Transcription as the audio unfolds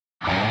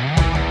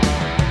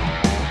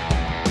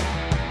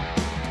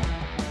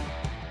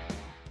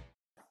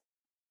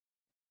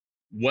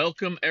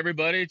Welcome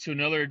everybody to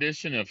another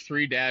edition of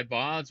Three Dad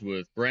Bods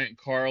with Brent,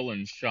 Carl,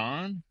 and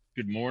Sean.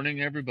 Good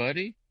morning,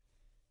 everybody.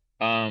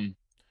 Um,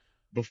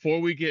 Before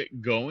we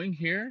get going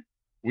here,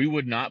 we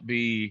would not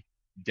be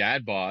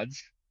dad bods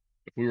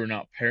if we were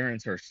not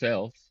parents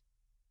ourselves.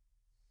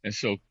 And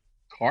so,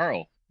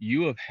 Carl,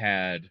 you have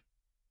had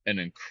an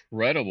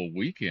incredible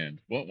weekend.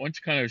 Why don't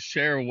you kind of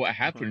share what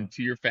happened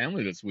to your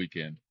family this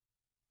weekend?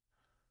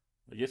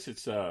 I guess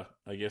it's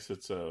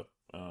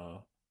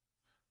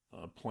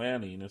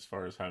planning as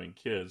far as having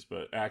kids,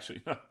 but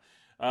actually,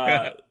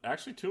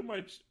 actually, two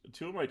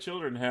of my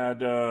children had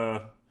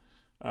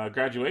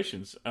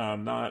graduations,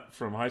 not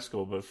from high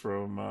school, but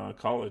from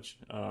college.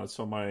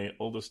 So my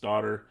oldest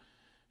daughter,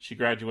 she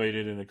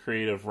graduated in the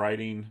creative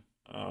writing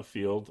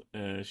field,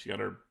 and she got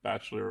her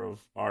Bachelor of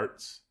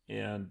Arts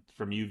and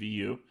from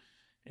UVU,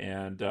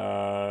 and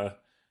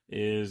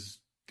is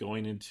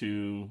going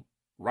into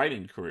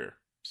writing career.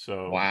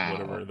 So Wow.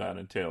 whatever that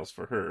entails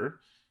for her.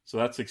 So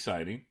that's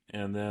exciting.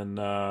 And then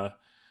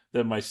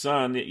my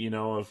son,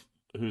 of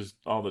who's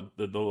all the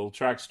little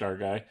track star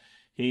guy,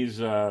 he's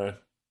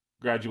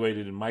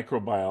graduated in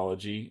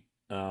microbiology.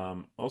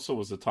 Also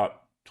was the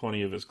top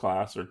 20 of his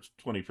class or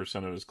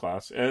 20% of his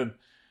class, and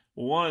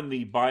won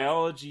the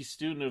Biology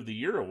Student of the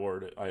Year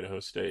award at Idaho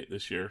State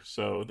this year.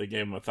 So they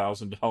gave him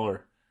 $1,000.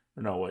 Or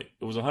no, wait,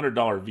 it was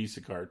 $100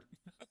 Visa card.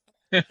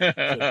 So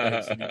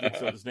thanks, and he gets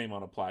his name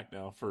on a plaque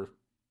now for,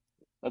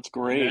 That's and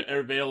great.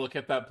 everybody will look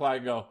at that plaque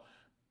and go,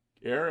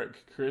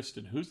 Eric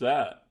Kristen, who's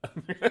that?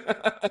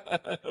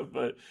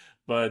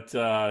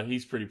 but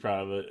he's pretty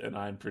proud of it, and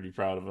I'm pretty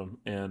proud of him,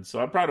 and so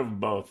I'm proud of them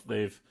both.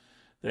 They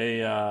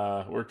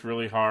worked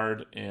really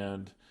hard,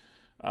 and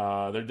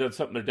they've done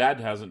something their dad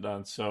hasn't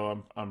done.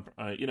 So I'm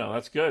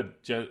that's good.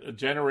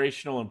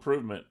 Generational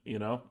improvement.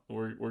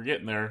 We're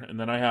getting there, and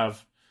then I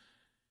have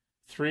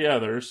three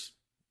others.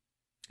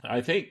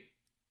 I think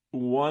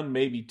one,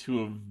 maybe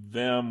two of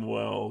them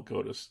will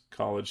go to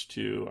college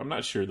too. I'm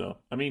not sure though.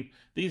 I mean,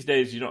 these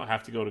days you don't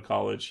have to go to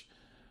college,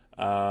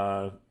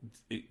 uh,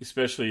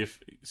 especially if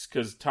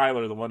because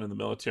Tyler, the one in the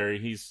military,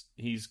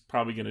 he's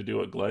probably going to do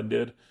what Glenn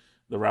did,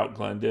 the route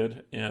Glenn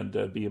did,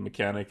 and be a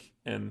mechanic.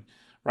 And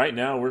right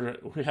now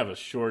we have a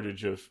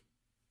shortage of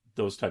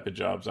those type of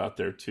jobs out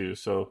there too.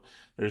 So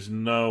there's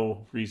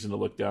no reason to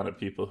look down at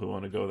people who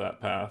want to go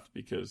that path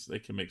because they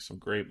can make some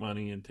great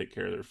money and take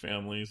care of their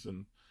families.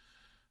 And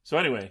so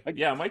anyway, I,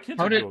 yeah, my kids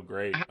How are did doing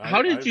great.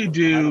 how did you I don't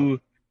do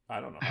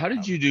know how how it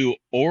did you happened.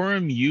 do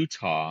Orem,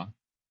 Utah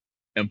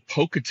and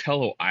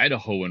Pocatello,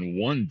 Idaho in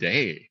one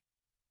day?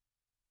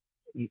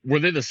 Were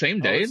they the same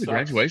Oh, day, it the sucks.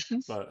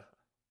 graduations? But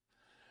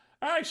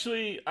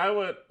actually, I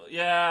went.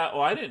 Yeah,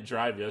 well, I didn't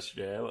drive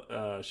yesterday.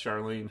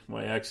 Charlene,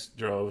 my ex,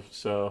 drove,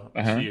 so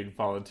Uh-huh. she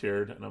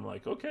volunteered, and I'm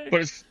like, okay,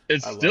 But it's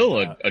I love still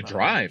a, that. a I love to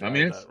drive. I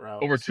mean, drive it's that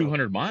route. over So,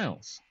 200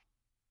 miles.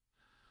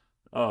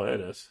 oh, it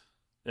is.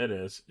 It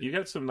is. You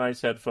got some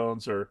nice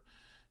headphones, or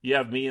you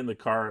have me in the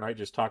car, and I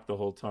just talk the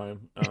whole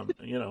time.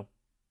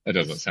 That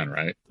doesn't It's sound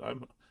right.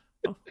 I'm.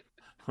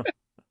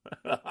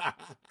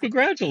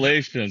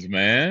 Congratulations,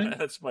 man.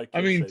 That's my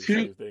I kids mean, say the two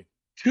same thing.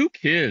 two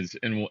kids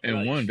in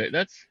And in one day. is he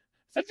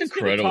That's just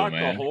gonna incredible, talk the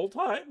man. whole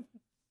time?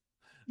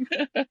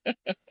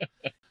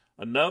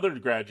 Another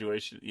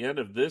graduation at the end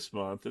of this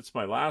month. It's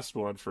my last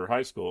one for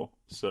high school,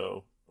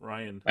 so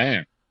Ryan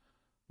Man,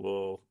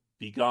 will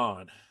be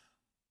gone.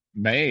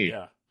 May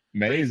Yeah,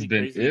 May's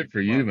been crazy it for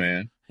you, month.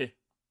 man.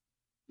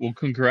 Well,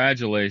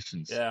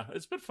 congratulations. Yeah,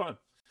 it's been fun.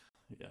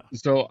 Yeah.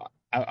 So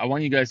I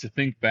want you guys to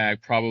think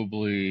back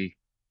probably,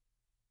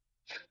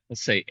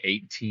 let's say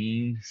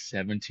 18,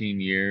 17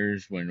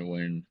 years when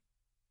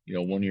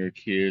one of your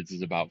kids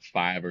is about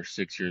 5 or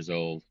 6 years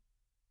old.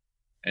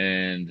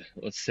 And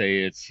let's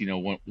say it's,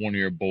 one of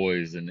your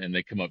boys and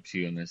they come up to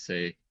you and they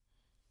say,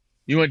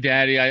 you know what,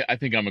 Daddy, I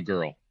think I'm a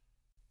girl.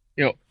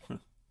 You know,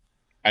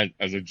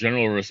 as a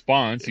general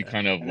response, you Yeah.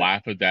 kind of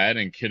laugh at that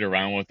and kid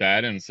around with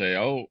that and say,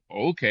 oh,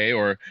 okay.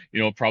 Or,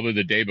 probably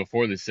the day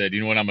before they said, you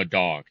know what, I'm a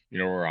dog,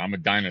 or I'm a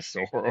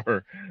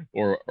dinosaur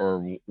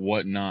or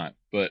whatnot.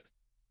 But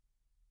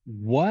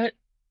what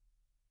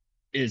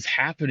is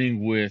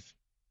happening with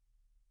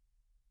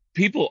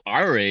people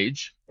our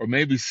age or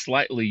maybe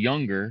slightly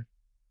younger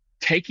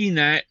taking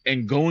that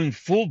and going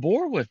full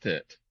bore with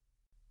it?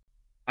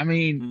 I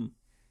mean, Hmm.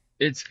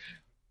 it's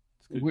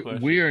It's a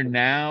good we question. are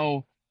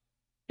now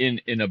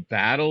in a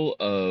battle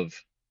of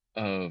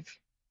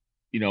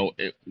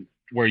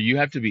where you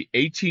have to be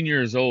 18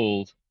 years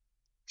old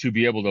to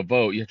be able to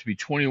vote. You have to be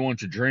 21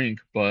 to drink,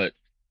 but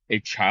a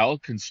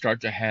child can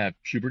start to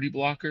have puberty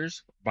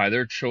blockers by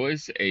their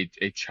choice. A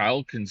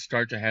child can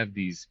start to have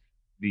these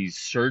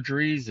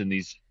surgeries and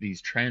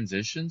these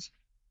transitions.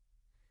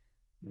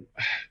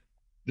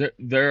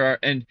 There are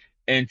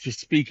and to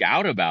speak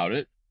out about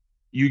it,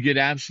 you get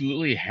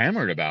absolutely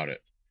hammered about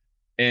it.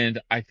 And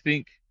I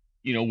think,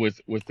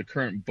 with the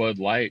current Bud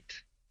Light,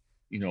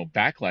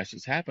 backlash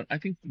that's happened, I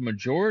think the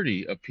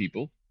majority of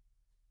people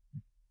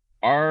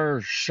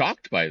are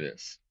shocked by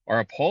this, are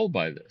appalled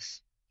by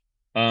this.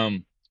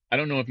 Um, I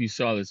don't know if you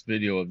saw this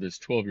video of this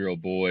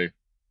 12-year-old boy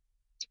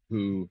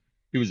who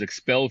He was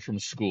expelled from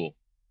school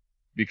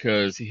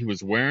because he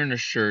was wearing a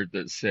shirt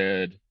that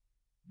said,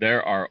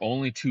 "There are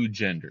only two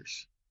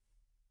genders."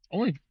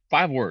 Only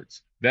 5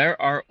 words.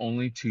 There are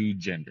only two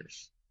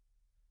genders.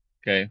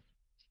 Okay.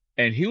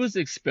 And he was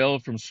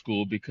expelled from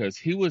school because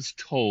he was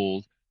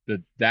told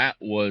that that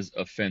was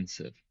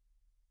offensive.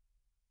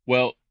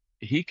 Well,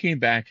 he came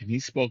back and he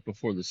spoke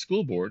before the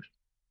school board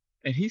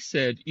and he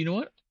said, "You know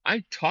what?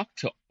 I talked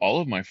to all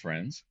of my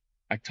friends.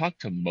 I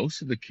talked to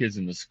most of the kids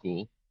in the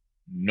school.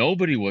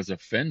 Nobody was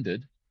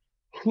offended.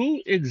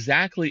 Who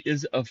exactly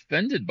is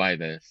offended by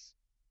this?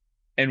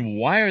 And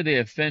why are they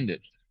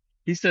offended?"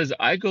 He says,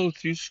 "I go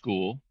through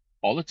school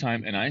all the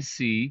time and I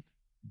see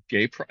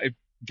gay pride,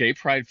 gay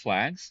pride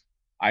flags.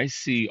 I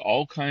see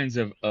all kinds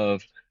of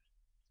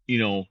you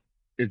know,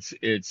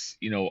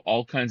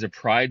 all kinds of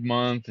Pride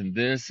Month and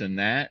this and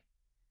that,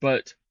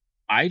 but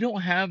I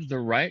don't have the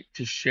right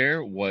to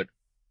share what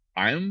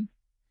I'm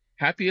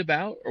happy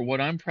about or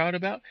what I'm proud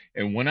about.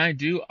 And when I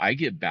do, I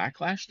get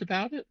backlashed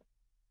about it."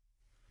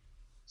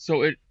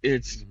 So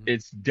Mm-hmm.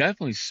 it's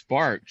definitely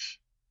sparked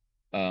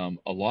a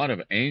lot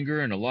of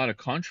anger and a lot of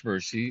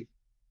controversy,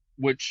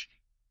 which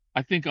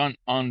I think on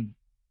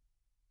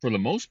for the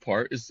most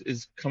part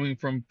is coming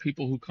from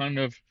people who kind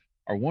of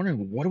are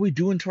wondering, what are we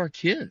doing to our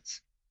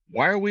kids?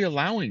 Why are we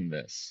allowing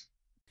this?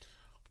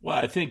 Well,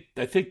 I think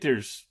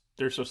there's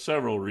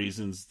several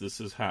reasons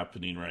this is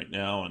happening right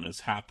now, and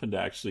it's happened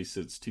actually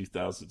since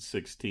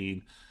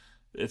 2016.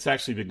 It's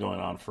actually been going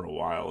on for a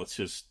while. It's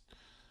just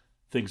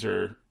things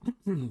are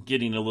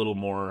getting a little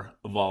more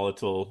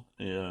volatile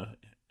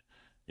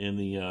in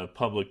the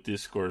public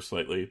discourse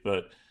lately.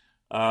 But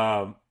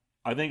I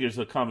think there's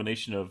a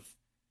combination of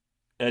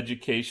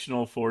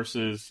educational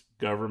forces,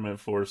 government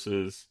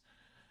forces,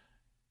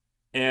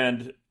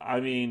 and I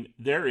mean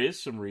there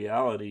is some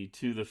reality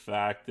to the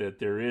fact that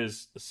there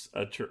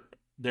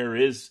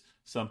is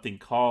something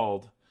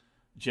called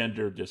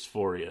gender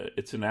dysphoria.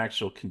 It's an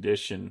actual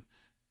condition,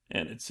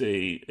 and it's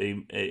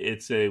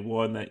a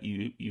one that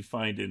you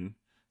find in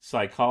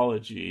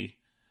psychology,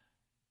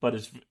 but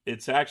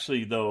it's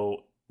actually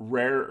though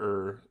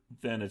rarer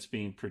than it's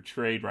being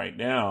portrayed right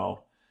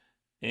now.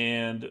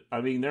 And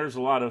I mean, there's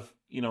a lot of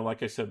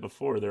like I said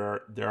before,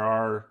 there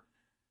are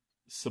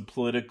some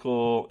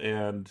political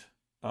and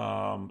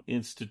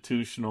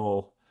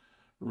institutional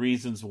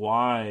reasons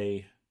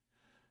why,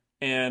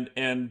 and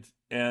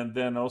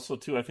then also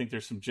too, I think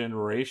there's some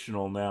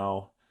generational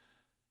now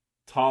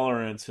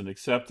tolerance and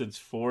acceptance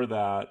for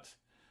that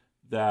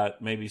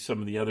maybe some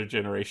of the other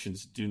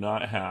generations do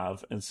not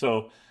have, and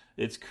so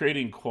it's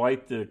creating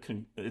quite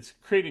an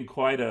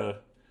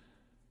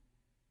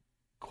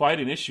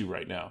issue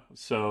right now.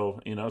 So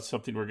it's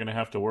something we're going to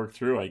have to work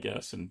through, I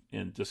guess,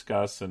 and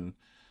discuss and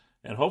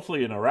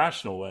hopefully in a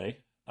rational way,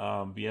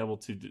 be able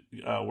to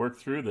work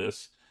through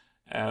this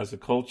as a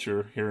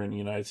culture here in the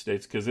United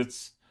States, because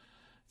it's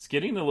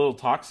getting a little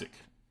toxic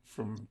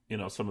from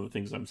some of the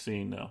things I'm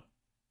seeing now.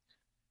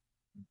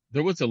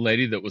 There was a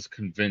lady that was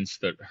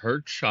convinced that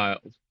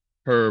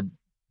her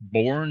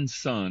born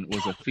son,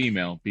 was a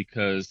female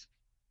because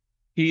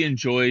he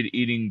enjoyed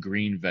eating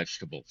green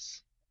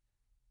vegetables.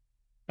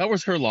 That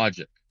was her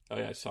logic. Oh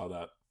yeah, I saw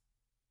that.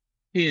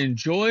 He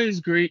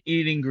enjoys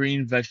eating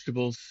green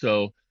vegetables,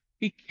 so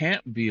he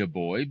can't be a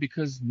boy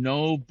because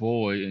no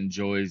boy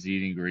enjoys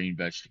eating green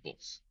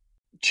vegetables.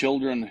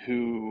 Children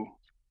who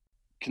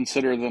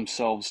consider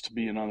themselves to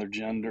be another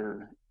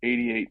gender,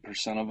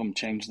 88% of them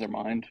change their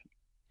mind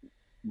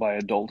by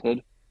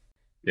adulthood.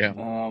 Yeah,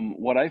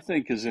 Mm-hmm. What I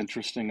think is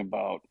interesting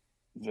about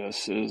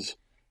this is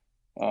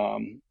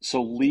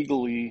so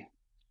legally,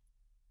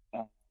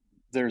 uh,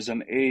 there's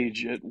an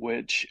age at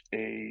which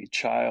a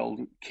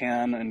child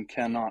can and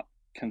cannot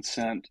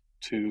consent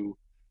to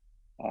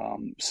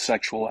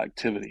sexual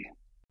activity.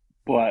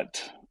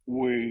 But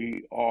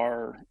we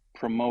are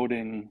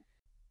promoting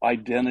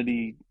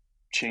identity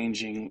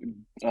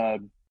changing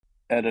at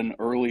an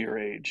earlier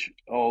age.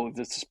 Oh,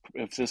 this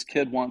if this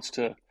kid wants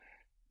to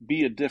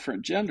be a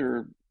different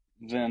gender,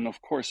 then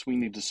of course we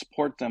need to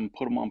support them,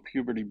 put them on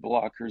puberty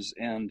blockers,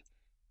 and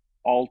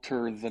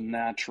alter the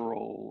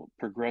natural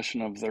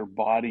progression of their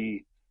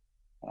body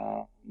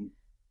um,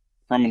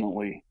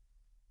 permanently.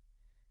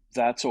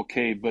 That's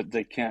okay, but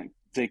they can't.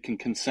 They can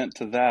consent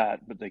to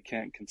that, but they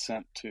can't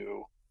consent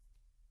to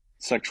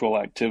sexual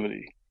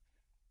activity.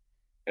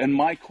 And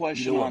my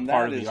You know question what on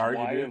part that of the is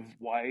argument?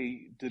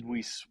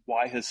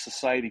 why has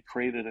society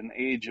created an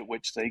age at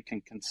which they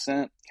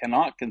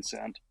cannot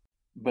consent,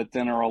 but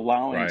then are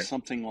allowing right.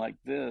 something like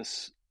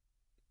this?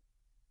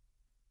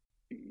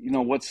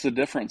 What's the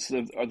difference?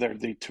 Are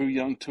they too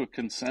young to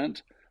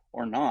consent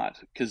or not?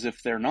 Because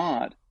if they're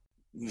not,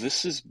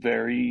 this is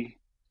very,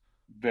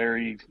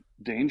 very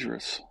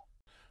dangerous.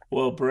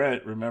 Well,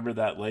 Brett, remember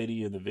that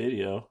lady in the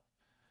video?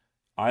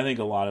 I think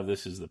a lot of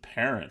this is the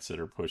parents that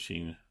are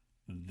pushing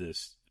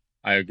this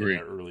I in an agree.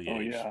 early Oh age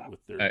yeah, with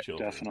their I, children.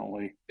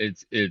 definitely.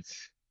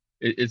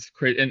 it's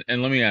crazy.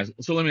 And let me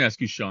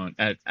ask you, Sean,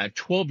 at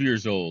 12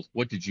 years old,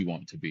 what did you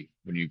want to be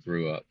when you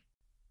grew up?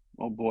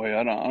 Oh boy,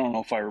 I don't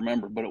know if I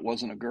remember, but it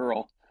wasn't a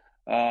girl.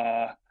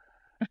 Uh,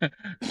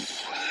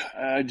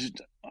 I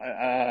just,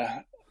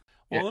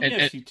 Well, let me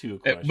and ask you two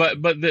a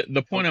but question.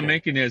 the point I'm Okay.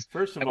 making is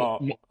First of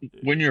all,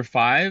 when you're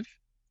 5,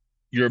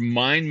 your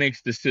mind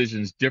makes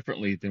decisions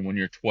differently than when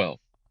you're 12.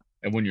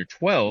 And when you're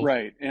 12,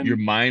 right. your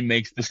And mind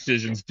makes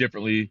decisions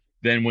differently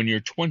than when you're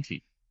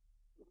 20.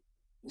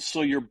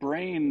 so your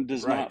brain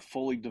does right. not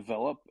fully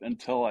develop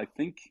until I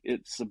think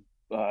it's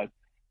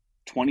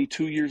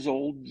 22 years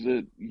old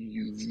that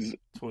you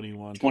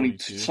 21, 20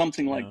 22.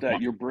 something like Yeah.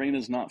 that. Your brain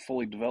is not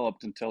fully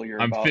developed until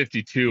you're I'm about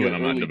 52 and your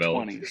I'm not early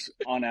developed. 20s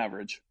on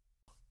average.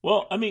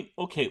 Well, I mean,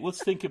 okay,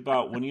 let's think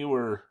about when you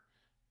were,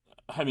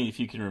 I mean, if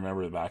you can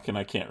remember back, and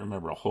I can't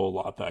remember a whole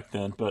lot back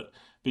then, but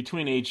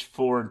between age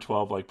 4 and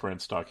 12, like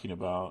Brent's talking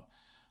about,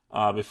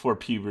 before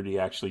puberty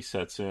actually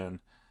sets in,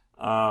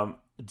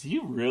 do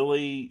you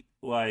really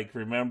like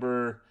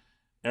remember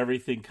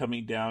everything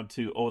coming down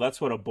to, oh, that's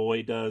what a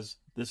boy does,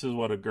 this is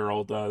what a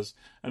girl does?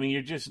 I mean,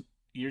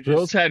 you're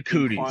Girls just had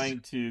cooties.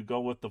 inclined to go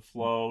with the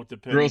flow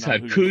depending Girls on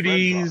had who your friends are,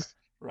 cooties.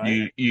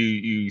 right?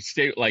 You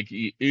stay like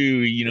you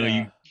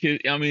Yeah,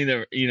 kid. I mean,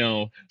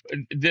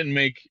 it didn't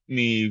make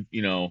me,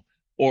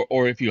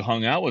 or if you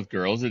hung out with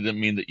girls, it didn't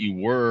mean that you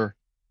were,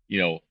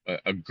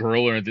 a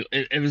girl or anything.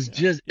 It was yeah.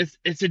 just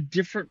it's a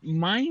different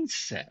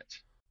mindset.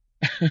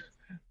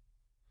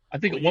 I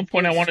think Well, at you one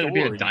point I played wanted to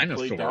be a store, you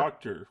played dinosaur.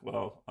 doctor.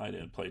 Well, I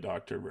didn't play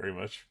doctor very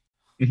much.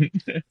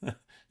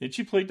 Did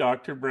you play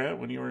doctor, Brett,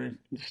 when you were,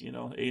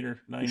 8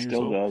 or 9 He years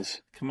still old?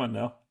 does. Come on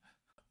now.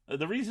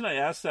 The reason I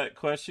asked that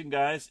question,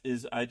 guys,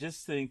 is I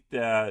just think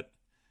that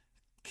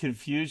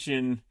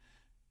confusion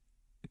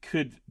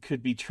could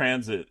be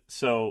transit.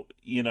 So,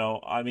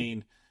 I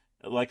mean,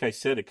 like I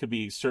said, it could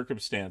be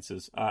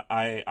circumstances.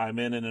 I'm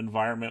in an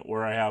environment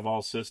where I have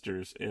all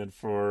sisters, and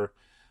for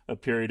a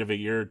period of a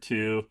year or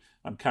two,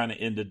 I'm kind of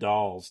into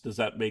dolls. Does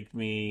that make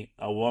me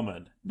a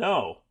woman?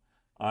 No.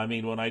 I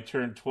mean, when I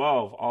turned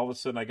 12, all of a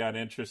sudden I got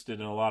interested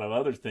in a lot of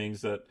other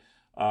things that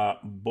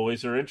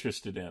boys are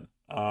interested in.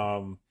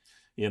 By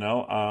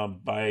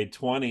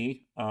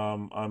 20,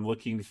 I'm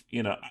looking,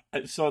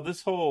 so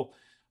this whole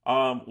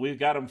we've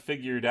got them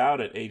figured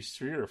out at age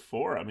 3 or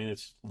 4. I mean,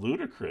 it's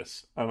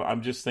ludicrous.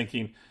 I'm just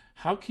thinking,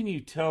 how can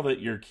you tell that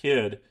your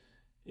kid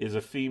is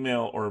a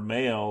female or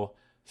male,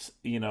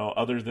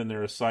 other than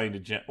their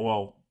assigned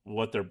well,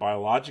 what their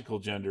biological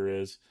gender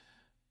is,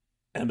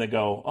 and they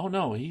go, oh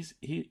no, he's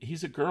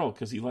a girl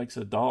because he likes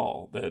a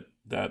doll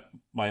that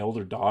my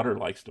older daughter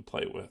likes to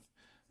play with.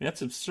 I mean,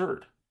 that's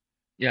absurd.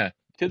 Yeah,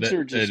 Kids that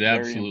are it just very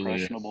absolutely is.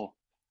 impressionable,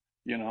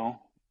 you know.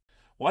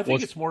 Well, I Well,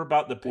 think it's more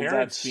about the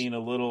parents That's being a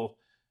little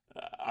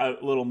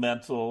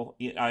mental.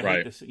 I hate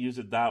right. to use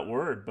it that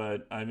word,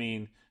 but I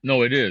mean,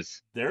 No, it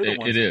is. they're the It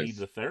ones that need is.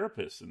 the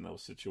therapist in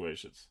those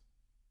situations.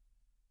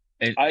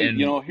 And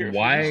here's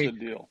why? the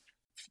deal.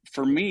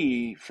 For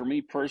me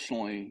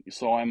personally,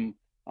 so I'm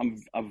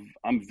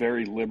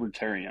very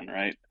libertarian,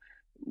 right?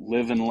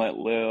 Live and let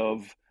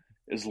live.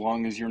 As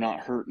long as you're not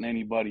hurting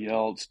anybody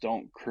else,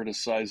 don't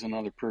criticize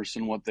another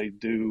person what they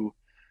do.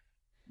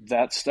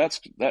 That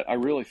I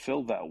really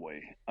feel that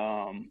way.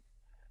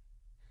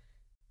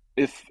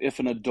 If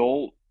an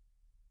adult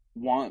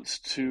wants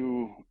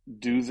to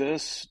do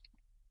this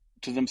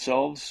to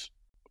themselves,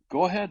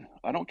 go ahead.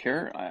 I don't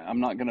care. I'm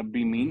not going to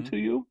be mean Mm-hmm. to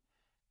you.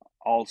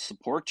 I'll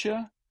support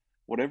you,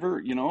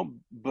 whatever,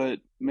 But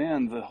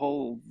man, the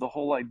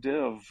whole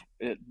idea of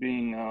it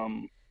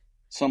being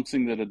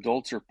something that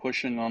adults are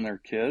pushing on their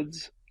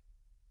kids,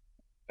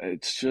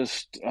 it's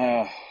just,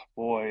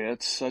 boy,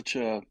 it's such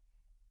a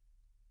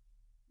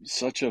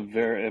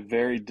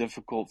very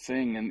difficult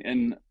thing,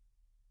 and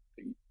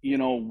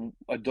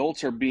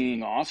adults are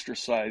being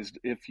ostracized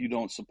if you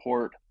don't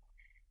support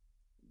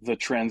the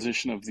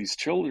transition of these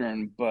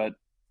children, but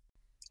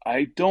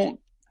I don't.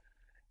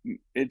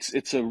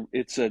 It's a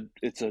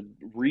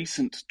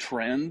recent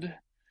trend,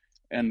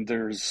 and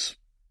as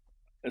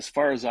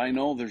far as I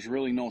know, there's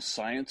really no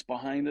science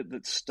behind it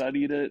that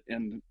studied it,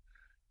 and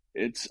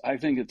I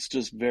think it's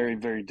just very,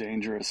 very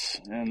dangerous,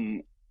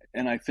 and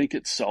I think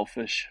it's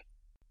selfish.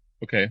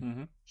 Okay,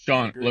 Mm-hmm. I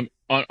Sean, agree.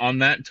 on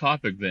that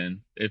topic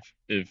then, if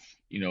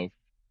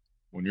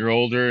when you're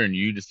older and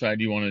you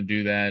decide you want to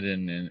do that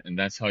and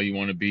that's how you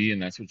want to be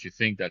and that's what you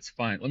think, that's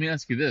fine. Let me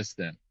ask you this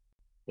then.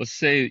 Let's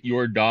say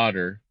your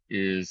daughter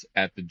is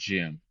at the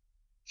gym.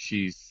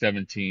 She's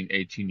 17,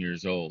 18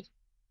 years old,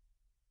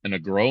 and a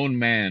grown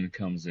man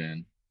comes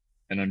in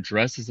and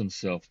undresses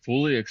himself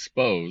fully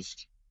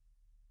exposed,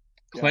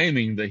 Yeah,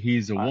 claiming that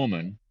he's a I,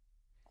 woman.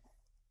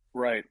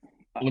 right.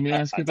 Let me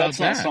ask you about That's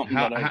not that. something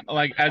that How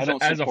like I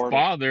don't as a support it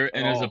father at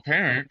and as a all.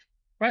 parent,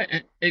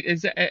 right?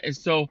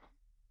 So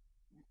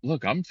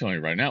look, I'm telling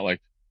you right now,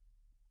 like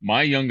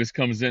my youngest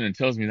comes in and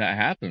tells me that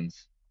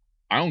happens.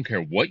 I don't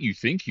care what you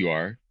think you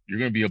are, you're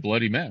going to be a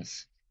bloody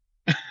mess.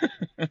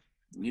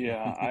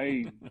 Yeah,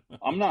 I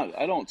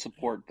don't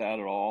support that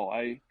at all.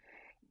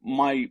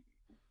 My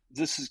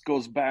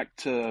goes back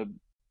to,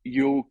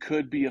 you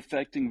could be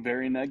affecting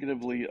very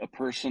negatively a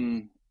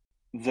person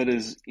that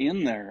is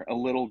in there,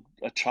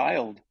 a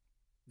child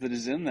that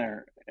is in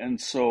there.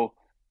 And so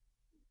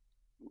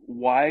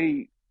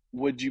why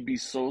would you be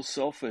so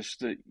selfish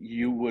that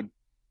you would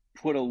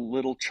put a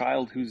little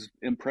child who's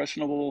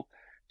impressionable,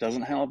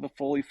 doesn't have a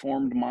fully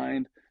formed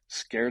mind,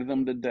 scare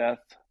them to death?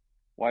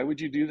 Why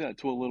would you do that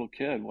to a little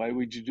kid? Why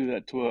would you do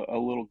that to a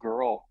little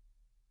girl?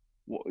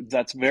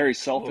 That's very Well,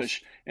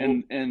 selfish.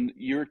 well, And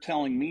you're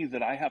telling me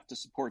that I have to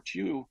support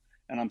you,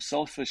 and I'm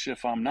selfish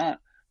if I'm not.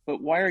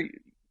 But why are you?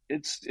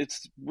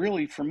 It's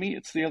really, for me,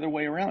 it's the other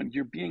way around.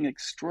 You're being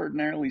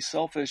extraordinarily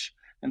selfish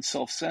and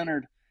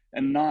self-centered,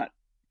 and not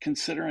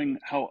considering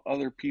how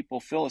other people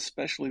feel,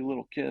 especially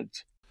little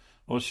kids.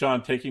 well,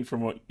 Sean, taking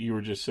from what you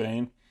were just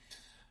saying,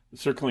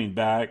 circling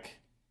back,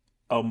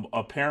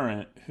 a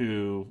parent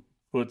who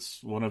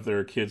puts one of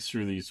their kids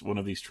through one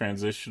of these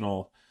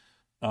transitional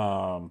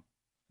um,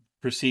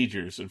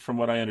 procedures, and from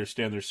what I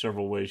understand, there's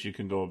several ways you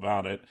can go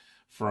about it,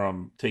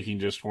 from taking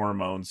just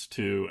hormones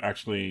to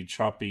actually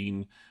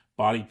chopping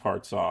body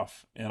parts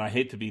off. And I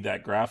hate to be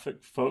that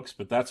graphic, folks,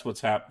 but that's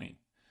what's happening.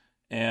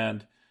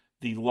 And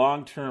the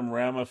long-term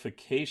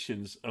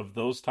ramifications of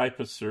those type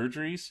of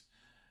surgeries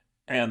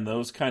and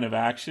those kind of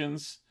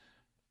actions,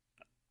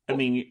 I Well,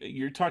 mean,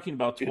 you're talking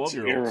about it's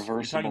 12-year-olds,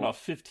 you're talking irreversible. about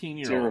 15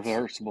 It's year olds.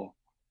 irreversible.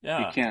 You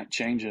Yeah. can't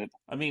change it.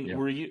 I mean, Yeah.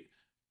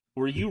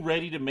 were you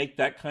ready to make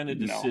that kind of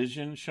No,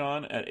 decision,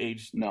 Sean, at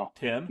age no,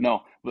 10?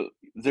 no. But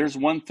there's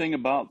one thing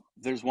about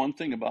this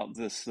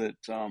that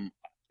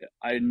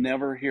I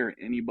never hear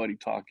anybody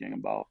talking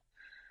about.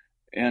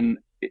 And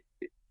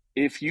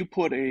if you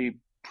put a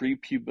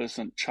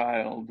prepubescent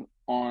child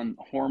on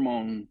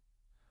hormone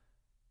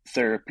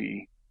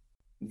therapy,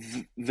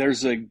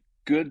 there's a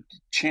good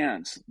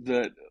chance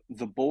that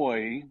the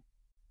boy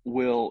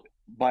will,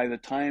 by the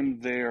time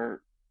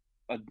they're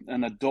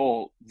an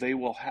adult, they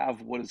will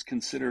have what is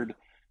considered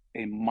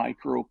a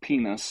micro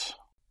penis,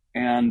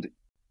 and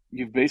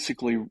you've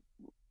basically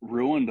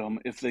ruined them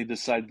if they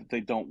decide that they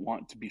don't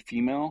want to be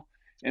female.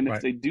 And if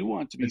Right. they do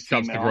want to be It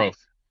stops the female,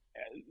 growth.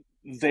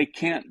 they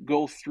can't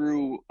go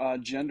through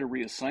gender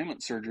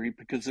reassignment surgery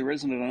because there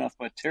isn't enough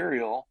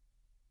material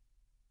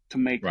to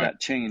make Right. that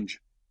change.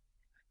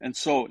 And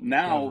so Have,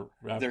 now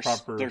have they're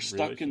proper they're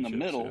stuck in the relationships, yeah.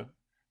 middle.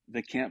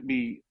 They can't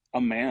be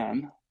a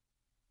man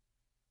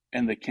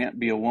and they can't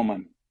be a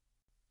woman.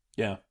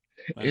 Yeah.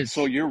 So It's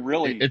you're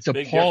really, it's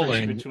Big difference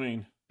appalling.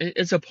 between,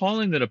 It's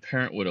appalling that a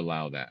parent would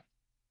allow that.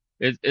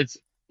 It's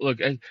look,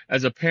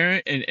 as a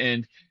parent,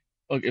 and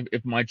look,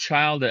 if my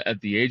child at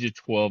the age of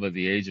 12, at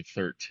the age of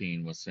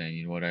 13 was saying,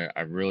 you know what,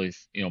 I really,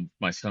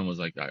 my son was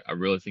like, I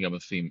really think I'm a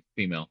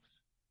female.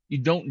 You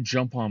don't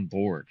jump on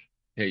board.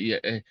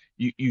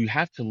 You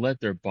have to let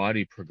their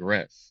body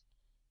progress.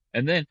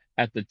 And then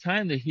at the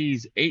time that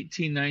he's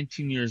 18,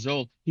 19 years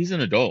old, he's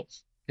an adult.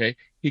 Okay.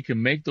 He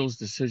can make those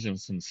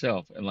decisions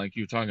himself. And like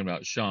you were talking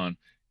about, Sean,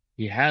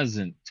 he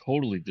hasn't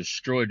totally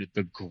destroyed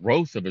the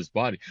growth of his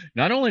body.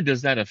 Not only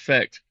does that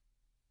affect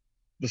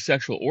the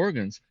sexual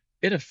organs,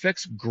 it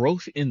affects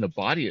growth in the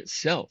body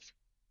itself.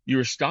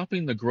 You're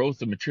stopping the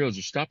growth of materials,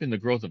 you're stopping the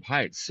growth of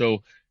height.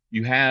 So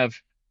you have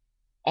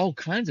all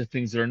kinds of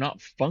things that are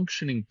not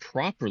functioning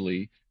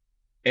properly.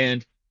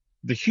 And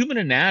the human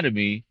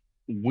anatomy,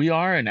 we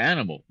are an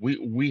animal.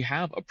 We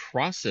have a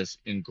process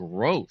in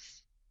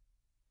growth.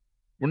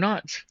 We're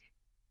not,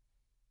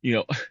 you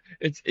know,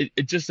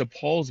 it just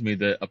appalls me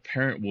that a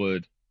parent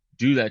would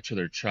do that to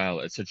their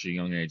child at such a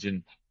young age.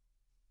 And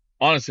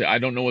honestly, I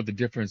don't know what the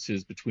difference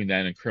is between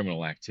that and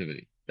criminal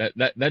activity.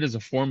 That is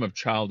a form of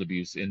child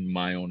abuse, in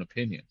my own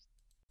opinion.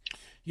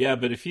 yeah,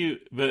 but if you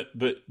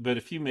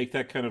make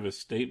that kind of a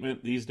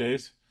statement these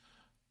days,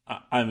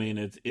 I mean,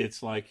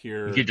 it's like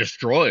You get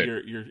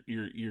destroyed.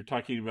 you're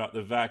talking about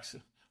the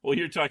vaccine. Well,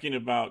 you're talking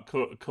about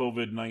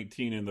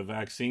COVID-19 and the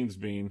vaccines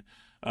being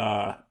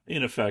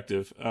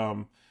ineffective.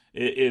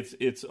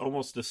 It's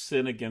almost a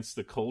sin against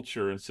the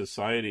culture and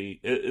society.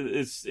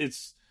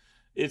 It's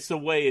the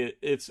way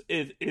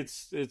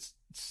it's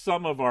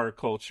some of our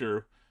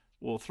culture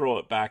will throw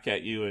it back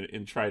at you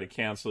and try to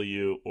cancel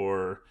you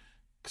or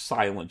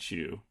silence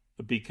you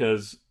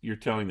because you're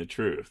telling the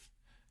truth,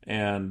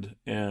 and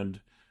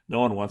no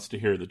one wants to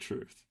hear the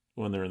truth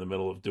when they're in the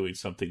middle of doing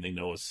something they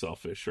know is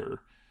selfish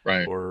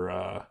Right.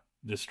 or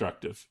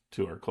destructive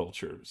to our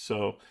culture.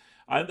 So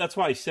that's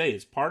why I say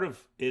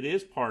it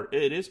is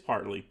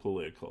partly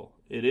political.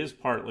 It is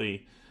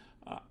partly.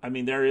 I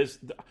mean,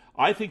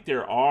 I think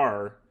there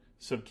are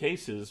some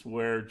cases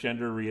where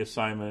gender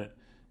reassignment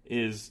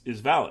is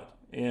valid,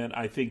 and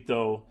I think,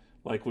 though,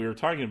 like we were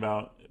talking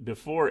about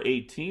before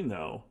 18,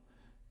 though,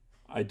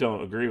 I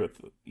don't agree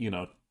with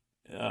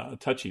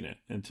touching it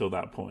until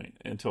that point,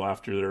 until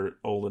after they're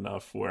old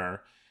enough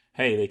where,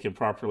 hey, they can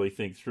properly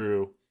think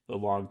through the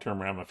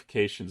long-term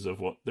ramifications of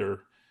what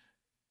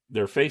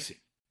they're facing.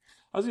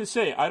 I was going to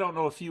say, I don't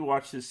know if you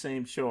watched the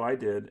same show I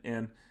did,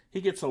 and he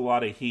gets a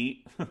lot of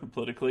heat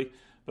politically,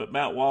 but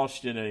Matt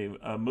Walsh did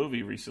a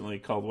movie recently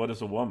called What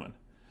is a Woman?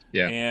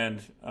 Yeah.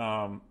 And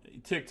he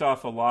ticked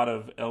off a lot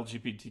of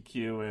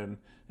LGBTQ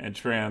and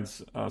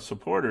trans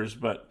supporters,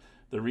 but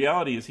the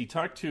reality is he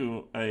talked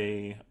to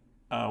a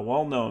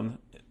well-known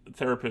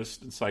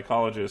therapist and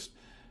psychologist,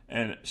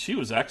 and she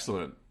was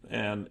excellent.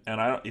 And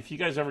I don't, if you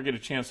guys ever get a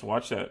chance to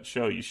watch that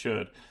show, you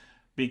should,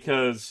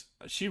 because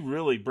she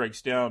really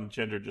breaks down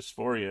gender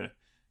dysphoria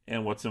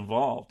and what's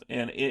involved,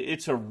 and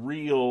it's a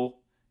real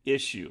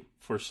issue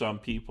for some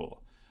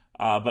people.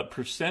 But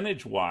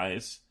percentage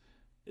wise,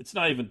 it's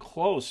not even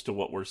close to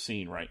what we're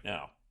seeing right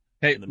now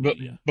Hey, in the but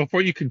media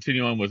before you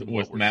continue on and what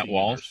with we're Matt seeing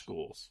in our Walsh,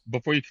 schools.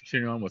 before you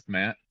continue on with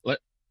Matt,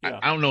 Yeah,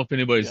 I don't know if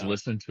anybody's yeah.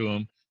 listened to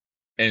him,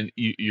 and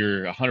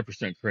you're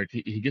 100% correct.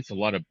 He gets a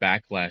lot of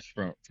backlash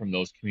from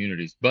those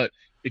communities. But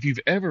if you've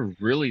ever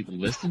really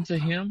listened to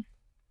him,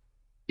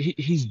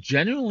 he's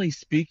genuinely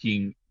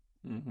speaking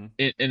Hmm.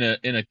 in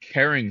a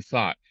caring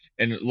thought.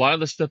 And a lot of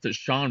the stuff that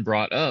Sean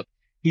brought up,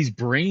 he's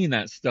bringing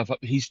that stuff up.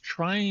 He's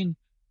trying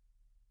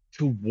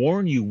to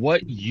warn you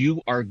what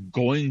you are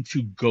going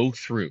to go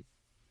through.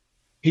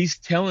 He's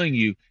telling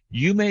you,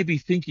 you may be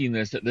thinking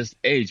this at this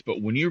age,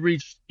 but when you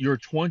reach your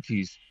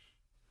 20s,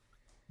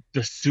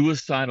 the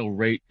suicidal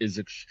rate is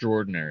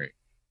extraordinary.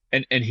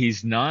 And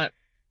he's not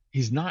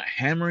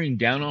hammering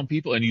down on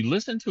people. And you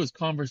listen to his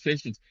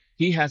conversations,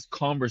 he has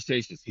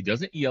conversations. He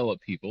doesn't yell at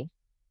people.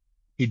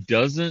 He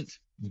doesn't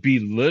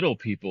belittle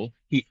people.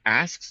 He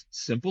asks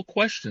simple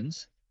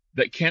questions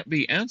that can't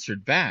be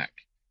answered back.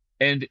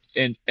 And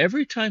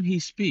every time he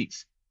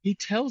speaks, he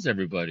tells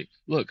everybody,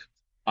 look,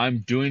 I'm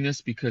doing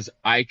this because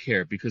I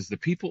care, because the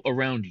people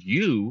around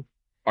you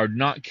are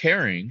not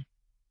caring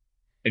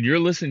and you're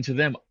listening to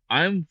them.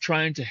 I'm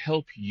trying to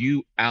help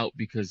you out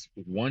because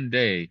one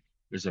day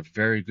there's a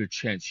very good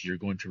chance you're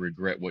going to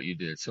regret what you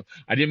did. So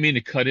I didn't mean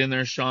to cut in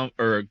there, Sean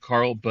or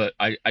Carl, but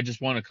I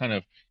just want to kind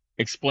of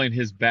explain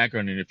his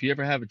background. And if you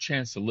ever have a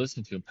chance to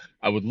listen to him,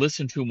 I would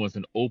listen to him with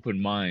an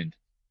open mind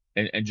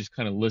and just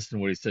kind of listen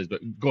to what he says.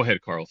 But go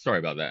ahead, Carl. Sorry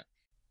about that.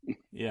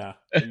 Yeah.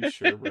 Are you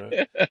sure,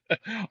 Brett?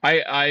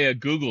 I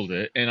Googled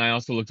it and I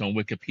also looked on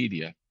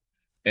Wikipedia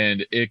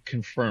and it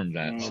confirmed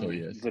that. So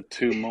yes, The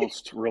two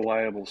most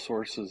reliable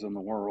sources in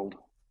the world.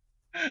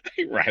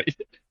 right.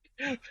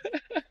 Yeah,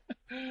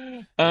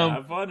 Um,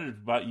 I've wondered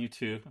about you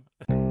too.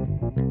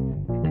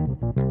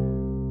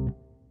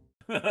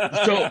 so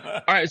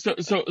all right,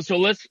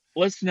 so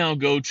let's now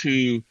go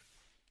to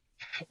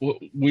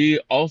we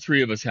all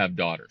three of us have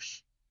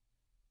daughters,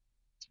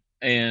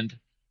 and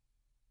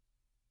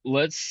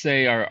let's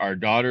say our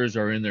daughters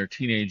are in their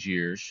teenage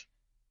years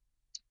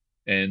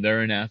and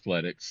they're in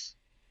athletics,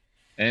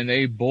 and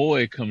a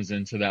boy comes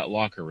into that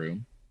locker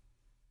room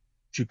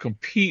to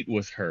compete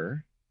with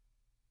her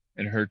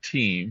and her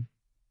team,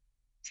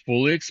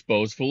 fully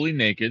exposed, fully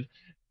naked.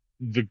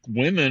 The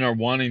women are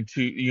wanting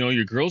to,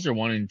 your girls are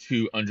wanting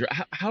to under.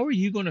 How are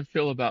you going to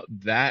feel about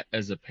that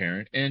as a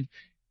parent? And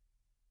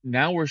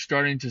now we're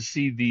starting to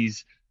see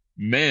these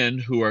men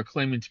who are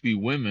claiming to be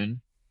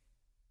women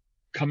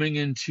coming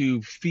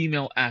into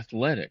female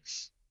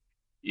athletics.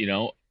 You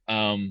know,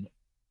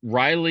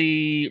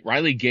 Riley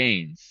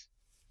Gaines.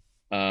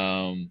 I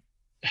don't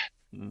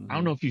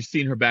Hmm. know if you've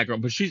seen her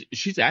background, but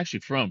she's actually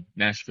from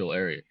Nashville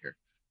area here.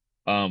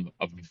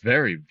 A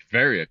very,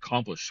 very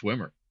accomplished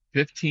swimmer,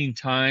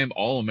 15-time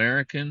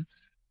All-American,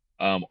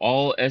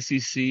 all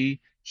SEC.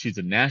 She's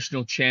a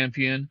national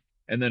champion.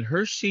 And then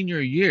her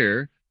senior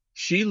year,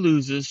 she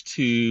loses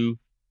to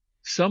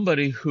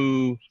somebody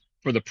who,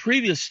 for the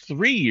previous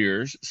 3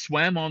 years,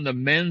 swam on the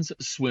men's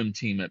swim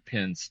team at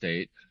Penn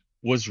State,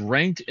 was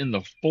ranked in the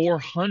Yeah.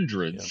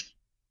 400s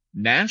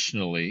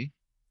nationally,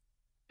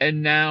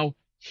 and now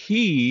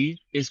he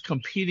is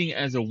competing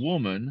as a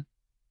woman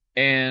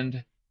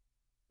and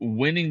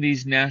winning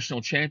these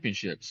national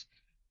championships.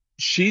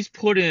 She's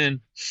put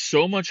in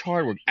so much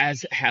hard work,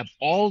 as have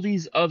all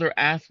these other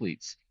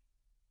athletes.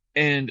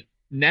 And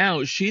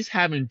now she's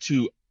having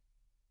to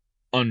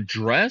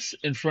undress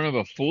in front of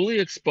a fully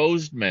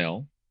exposed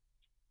male,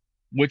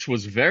 which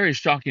was very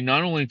shocking,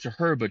 not only to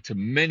her, but to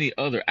many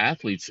other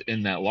athletes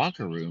in that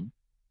locker room.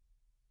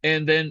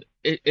 And then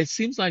it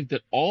seems like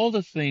that all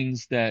the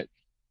things that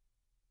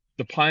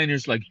the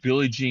pioneers like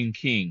Billie Jean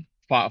King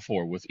fought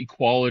for with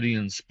equality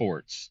in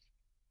sports,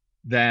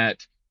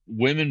 that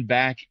women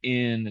back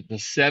in the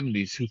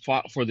 70s who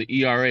fought for the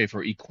ERA,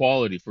 for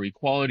equality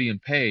in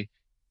pay,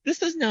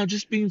 this is now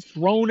just being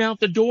thrown out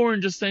the door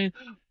and just saying,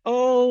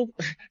 oh,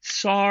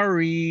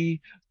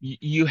 sorry,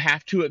 you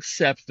have to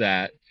accept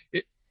that.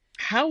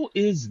 How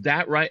is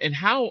that right? And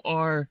how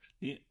are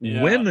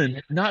Yeah.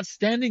 women not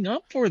standing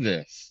up for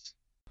this?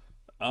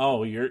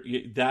 Oh,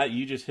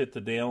 you just hit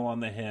the nail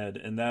on the head,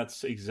 and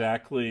that's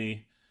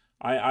exactly.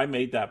 I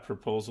made that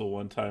proposal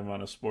one time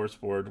on a sports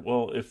board.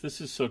 Well, if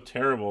this is so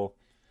terrible,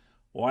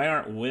 why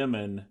aren't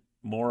women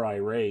more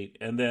irate?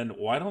 And then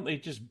why don't they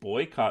just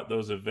boycott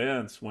those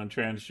events when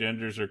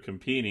transgenders are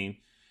competing?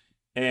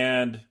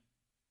 And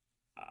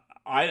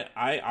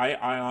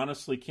I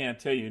honestly can't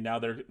tell you now.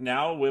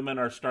 Now women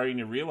are starting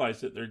to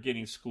realize that they're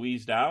getting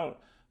squeezed out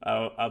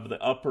of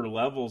the upper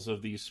levels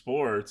of these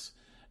sports,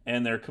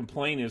 and their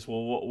complaint is,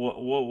 well,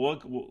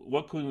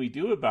 what can we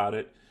do about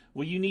it?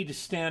 Well, you need to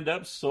stand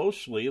up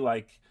socially,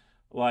 like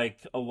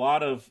a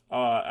lot of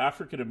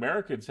African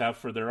Americans have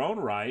for their own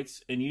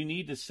rights, and you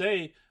need to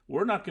say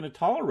we're not going to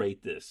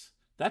tolerate this.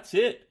 That's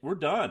it. We're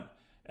done.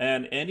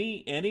 And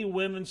any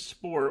women's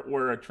sport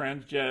where a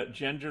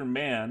transgender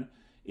man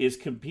is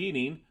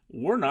competing,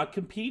 we're not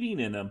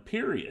competing in them.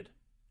 Period.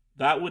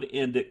 That would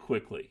end it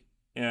quickly.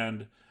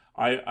 And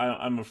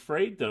I'm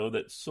afraid though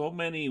that so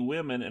many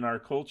women in our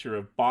culture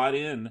have bought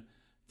in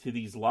to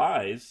these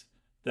lies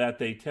that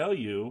they tell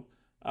you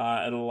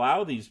and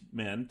allow these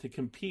men to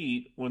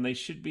compete when they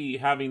should be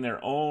having their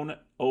own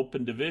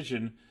open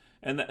division.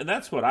 And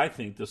that's what I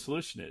think the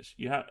solution is.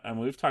 And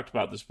we've talked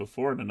about this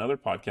before in another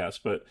podcast,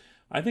 but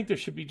I think there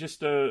should be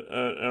just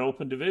an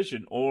open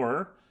division,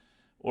 or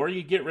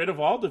you get rid of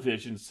all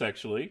divisions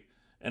sexually,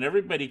 and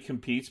everybody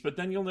competes, but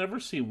then you'll never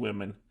see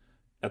women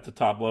at the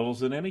top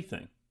levels in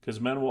anything because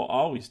men will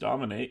always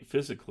dominate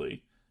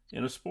physically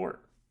in a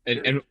sport.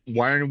 And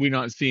why are we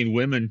not seeing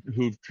women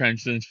who've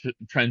transitioned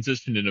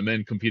into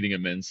men competing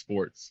in men's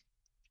sports?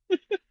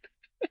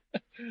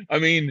 I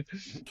mean,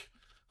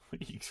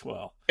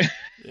 well,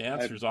 the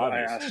answer is I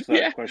obvious. asked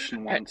that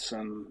question once,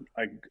 and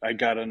I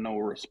got a no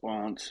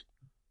response.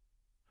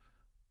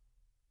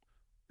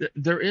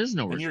 There is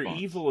no and response. You're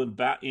evil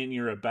and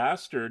you're a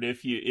bastard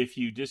if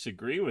you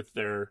disagree with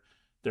their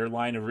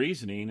line of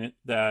reasoning.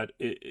 That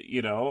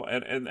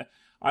and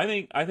I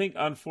think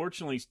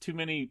unfortunately too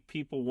many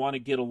people want to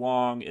get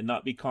along and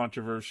not be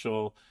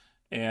controversial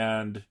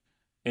and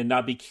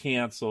not be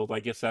canceled.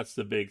 I guess that's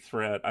the big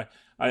threat.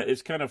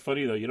 It's kind of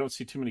funny though. You don't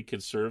see too many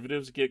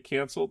conservatives get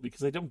canceled because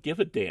they don't give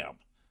a damn.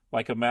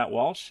 Like a Matt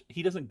Walsh,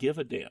 he doesn't give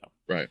a damn.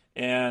 Right.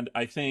 And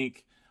I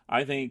think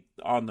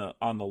on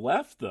the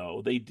left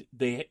though,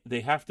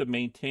 they have to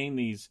maintain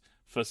these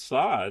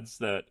facades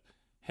that,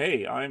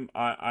 hey,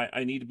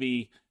 I need to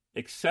be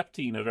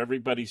accepting of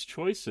everybody's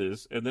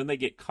choices, and then they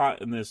get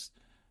caught in this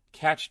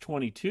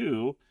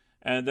catch-22,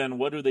 and then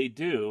what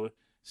do?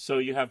 So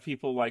you have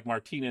people like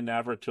Martina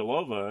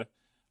Navratilova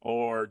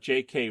or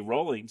J.K.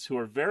 Rowlings who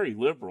are very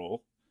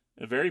liberal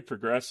and very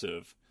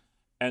progressive,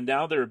 and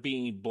now they're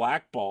being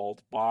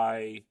blackballed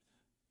by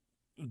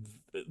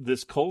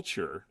this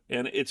culture,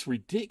 and it's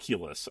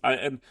ridiculous.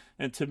 And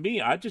to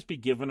me, I'd just be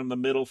giving them the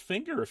middle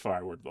finger if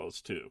I were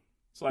those two.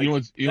 It's like,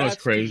 you know what's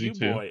crazy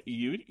too? Boy,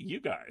 you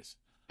guys.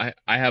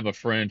 I have a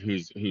friend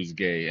who's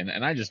gay,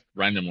 and I just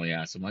randomly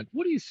asked him, like,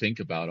 what do you think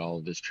about all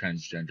of this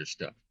transgender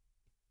stuff?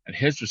 And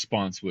his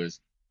response was,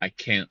 I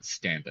can't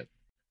stand it.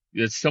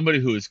 It's somebody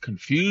who is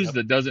confused,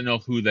 that doesn't know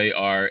who they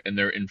are, and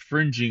they're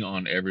infringing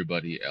on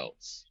everybody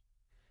else.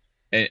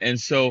 And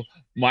so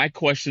my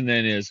question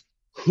then is,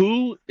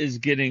 who is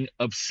getting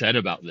upset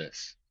about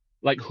this?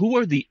 Like, who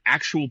are the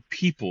actual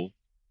people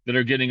that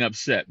are getting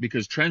upset?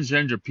 Because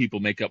transgender people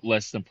make up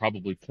less than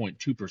probably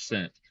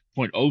 0.2%,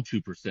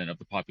 0.02% of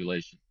the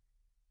population.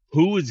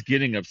 Who is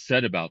getting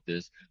upset about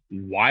this?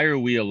 Why are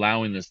we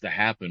allowing this to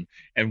happen?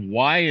 And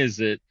why is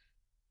it,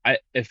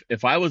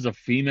 if I was a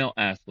female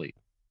athlete,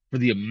 for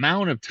the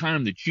amount of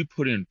time that you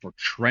put in for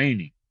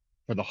training,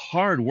 for the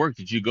hard work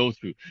that you go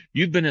through,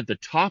 you've been at the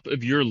top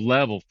of your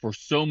level for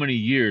so many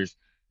years,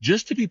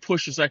 just to be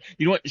pushed aside.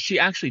 You know what? She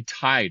actually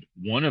tied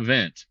one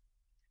event,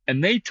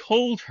 and they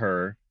told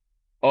her,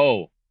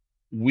 oh,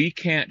 we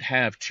can't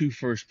have two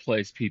first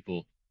place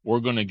people. We're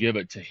going to give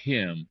it to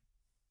him,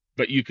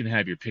 but you can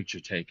have your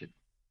picture taken.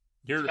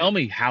 Tell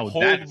me how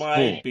that's my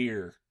cool.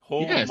 beer.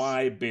 Hold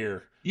my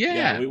beer.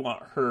 Yeah, we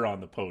want her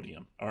on the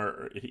podium,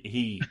 or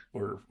he,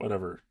 or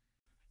whatever.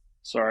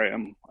 Sorry,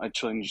 I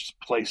changed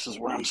places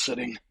where I'm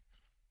sitting.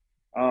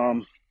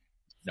 No,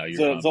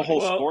 the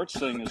whole sports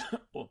thing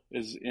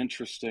is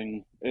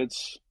interesting.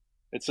 It's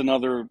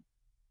another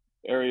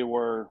area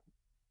where,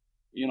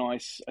 I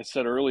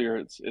said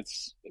earlier,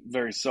 it's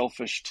very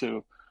selfish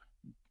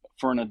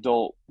for an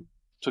adult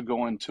to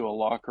go into a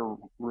locker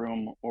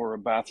room or a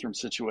bathroom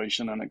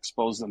situation and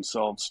expose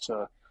themselves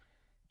to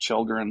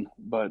children.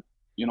 But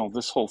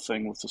this whole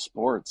thing with the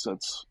sports,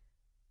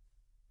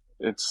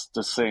 it's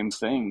the same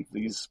thing.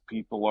 These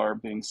people are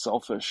being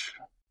selfish.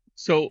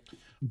 So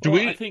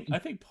I think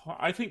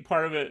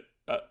part of it.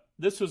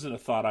 This wasn't a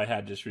thought I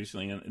had just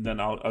recently, and then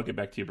I'll get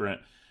back to you, Brent.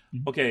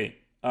 Okay.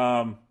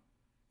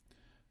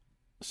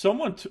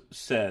 Someone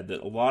said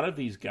that a lot of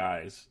these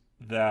guys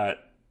that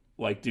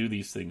like do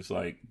these things,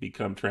 like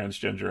become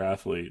transgender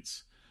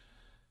athletes,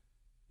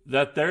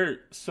 that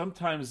they're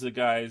sometimes the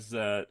guys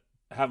that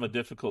have a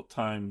difficult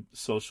time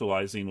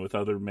socializing with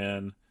other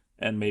men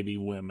and maybe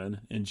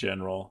women in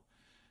general.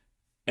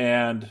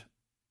 And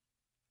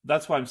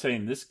that's why I'm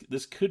saying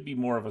this could be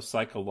more of a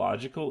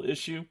psychological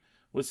issue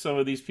with some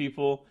of these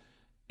people,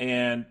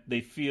 and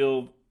they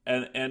feel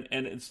and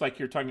it's like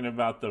you're talking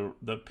about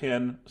the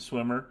Penn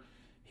swimmer.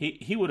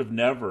 He would have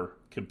never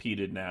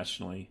competed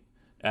nationally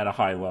at a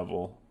high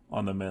level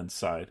on the men's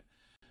side.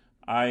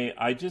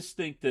 I just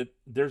think that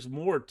there's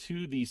more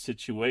to these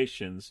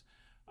situations,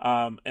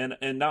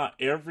 and not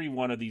every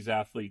one of these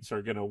athletes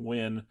are going to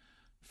win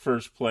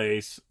first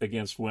place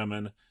against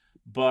women,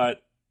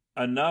 but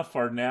enough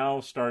are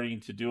now starting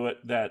to do it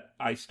that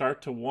I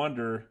start to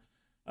wonder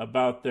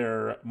about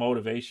their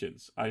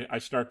motivations. I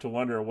start to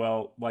wonder,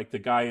 well, like the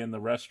guy in the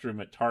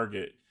restroom at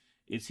Target,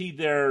 is he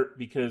there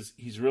because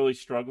he's really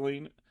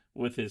struggling,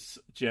 with his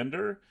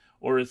gender,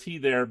 or is he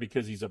there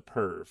because he's a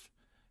perv?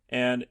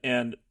 And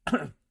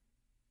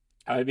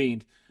I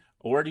mean,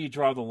 where do you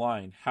draw the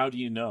line? How do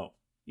you know?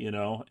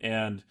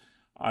 And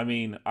I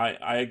mean,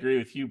 I agree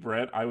with you,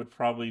 Brett. I would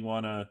probably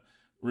want to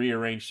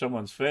rearrange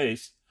someone's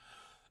face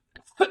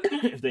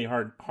if they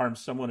harm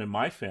someone in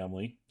my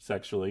family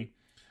sexually.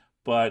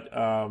 But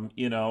I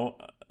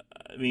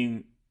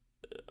mean,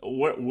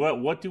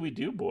 what do we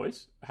do,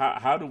 boys?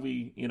 How do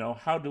we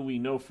how do we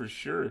know for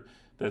sure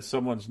that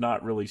someone's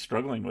not really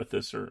struggling with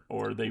this,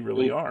 or they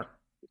really It are?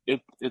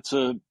 it's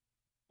a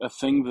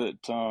thing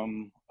that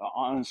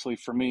honestly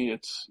for me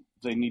it's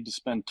they need to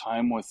spend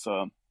time with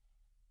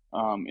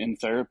in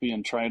therapy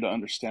and try to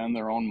understand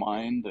their own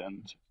mind.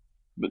 And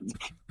but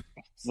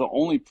the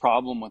only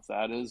problem with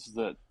that is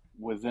that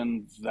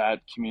within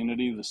that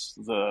community,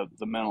 the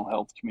mental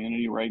health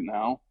community right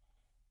now,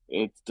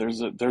 it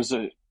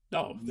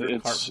No, they're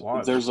carte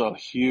blanche. there's a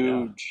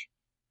Yeah, huge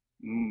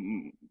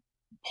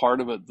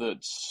part of it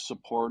that's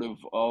supportive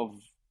of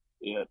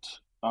it,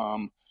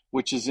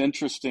 which is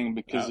interesting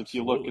because if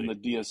you look in the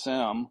absolutely.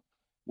 DSM,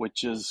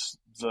 which is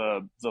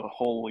the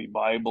holy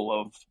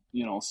Bible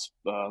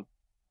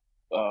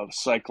of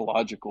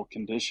psychological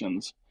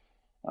conditions,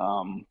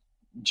 um,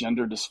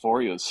 gender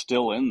dysphoria is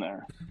still in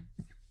there.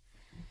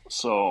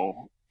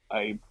 So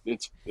I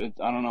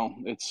don't know.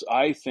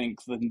 I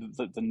think the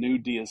new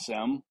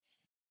DSM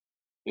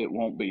it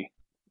won't be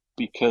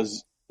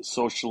because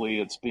socially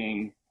it's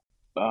being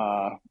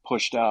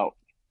pushed out.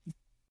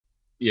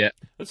 Yeah.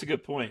 That's a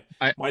good point.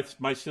 I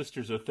My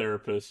sister's a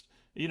therapist.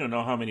 You don't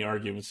know how many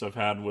arguments I've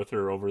had with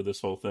her over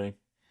this whole thing.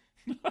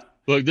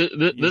 Look. You This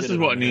hit is it on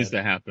what the needs head.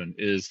 to happen: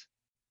 is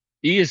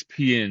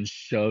ESPN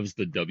shoves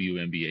the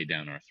WNBA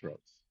down our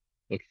throats.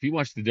 Look, if you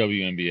watch the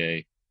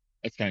WNBA,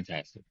 that's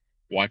fantastic.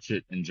 Watch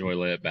it, enjoy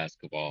layup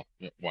basketball.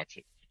 Watch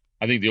it.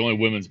 I think the only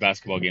women's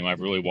basketball game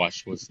I've really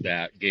watched was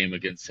that game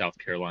against South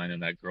Carolina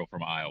and that girl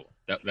from Iowa.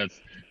 That's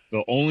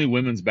the only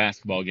women's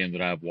basketball game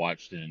that I've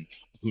watched in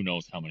who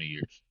knows how many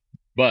years.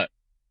 But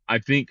I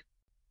think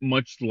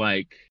much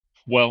like,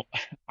 well,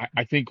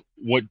 I think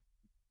what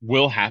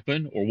will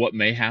happen or what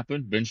may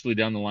happen eventually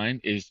down the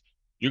line is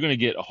you're going to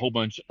get a whole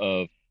bunch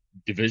of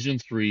Division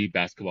III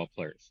basketball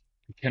players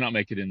who cannot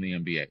make it in the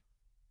NBA.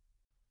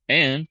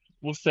 And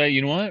we'll say,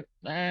 you know what?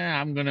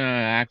 I'm going to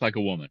act like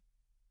a woman.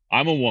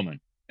 I'm a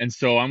woman. And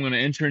so I'm going to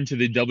enter into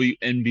the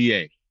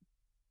WNBA.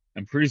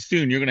 And pretty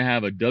soon you're going to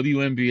have a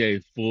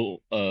WNBA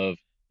full of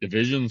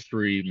Division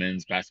III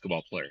men's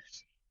basketball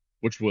players,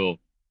 which will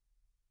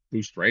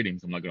boost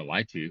ratings. I'm not going to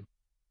lie to you,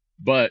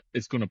 but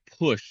it's going to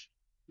push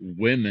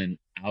women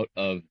out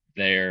of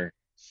their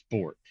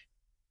sport.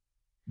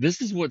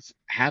 This is what's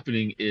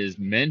happening: is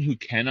men who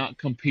cannot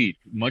compete,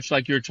 much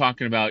like you're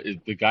talking about, is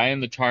the guy in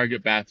the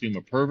Target bathroom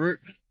a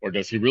pervert, or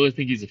does he really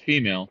think he's a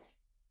female?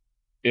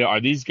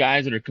 Are these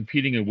guys that are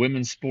competing in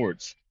women's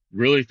sports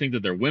really think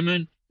that they're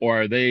women,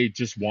 or are they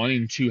just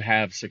wanting to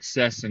have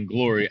success and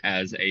glory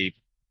as a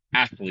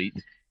athlete?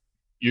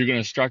 You're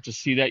going to start to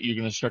see that. You're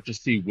going to start to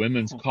see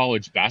women's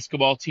college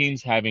basketball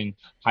teams having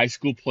high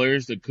school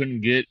players that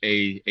couldn't get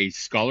a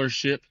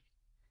scholarship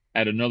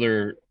at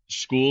another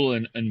school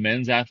in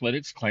men's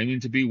athletics claiming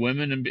to be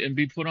women and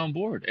be put on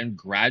board and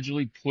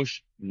gradually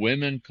push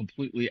women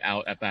completely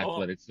out of Oh,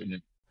 athletics.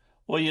 And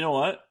well, you know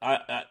what?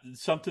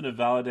 Something to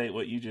validate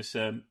what you just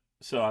said.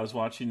 So I was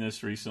watching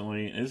this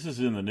recently, and this is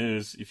in the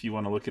news if you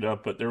want to look it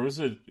up. But there was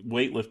a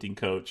weightlifting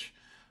coach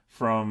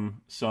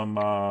from some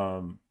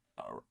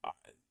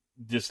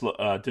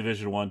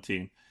Division I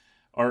team,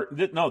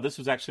 no, this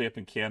was actually up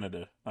in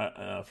Canada.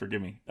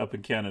 Forgive me, up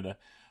in Canada,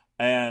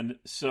 and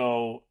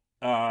so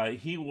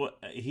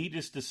he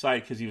just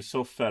decided because he was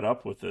so fed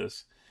up with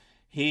this,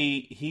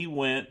 he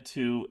went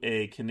to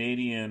a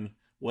Canadian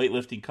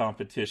weightlifting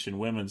competition,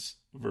 women's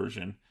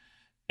version,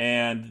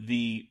 and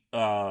the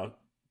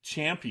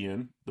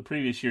champion, the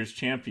previous year's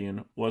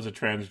champion, was a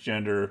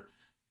transgender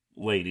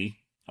lady,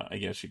 I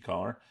guess you'd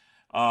call her,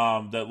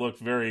 that looked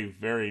very,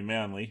 very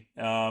manly,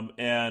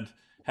 and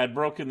had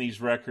broken these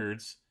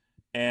records.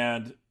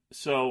 And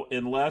so,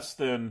 in less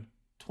than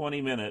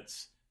 20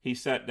 minutes, he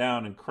sat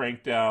down and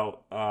cranked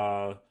out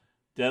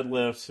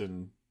deadlifts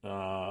and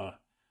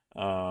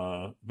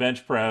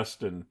bench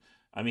pressed. And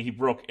I mean, he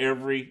broke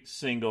every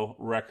single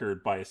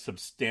record by a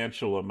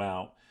substantial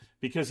amount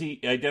because he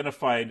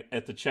identified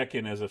at the check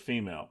in as a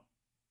female.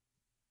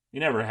 He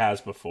never has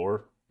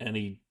before, and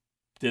he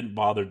didn't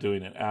bother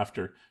doing it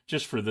after,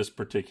 just for this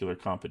particular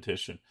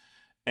competition.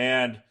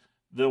 And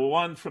the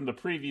one from the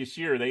previous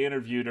year, they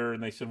interviewed her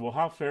and they said, "Well,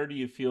 how fair do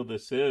you feel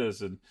this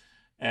is?"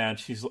 And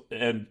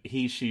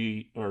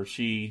she, or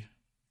she,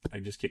 I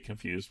just get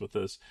confused with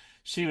this.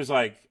 She was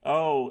like,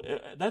 "Oh,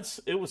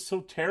 it was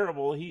so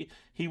terrible.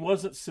 He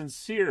wasn't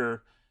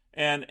sincere."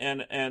 And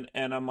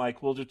I'm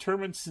like, "Well,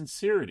 determine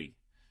sincerity,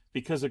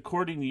 because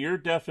according to your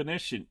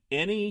definition,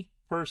 any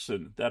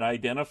person that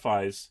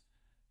identifies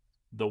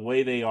the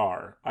way they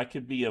are, I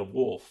could be a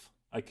wolf,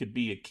 I could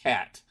be a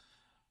cat.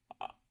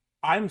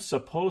 I'm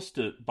supposed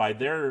to, by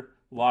their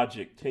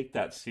logic, take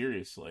that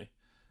seriously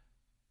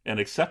and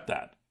accept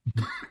that.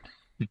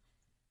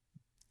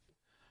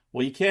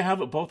 Well, you can't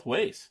have it both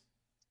ways.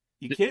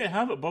 You can't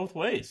have it both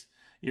ways.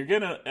 You're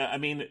gonna, I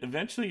mean,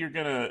 eventually you're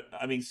gonna,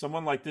 I mean,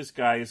 someone like this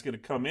guy is gonna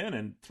come in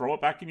and throw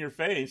it back in your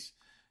face.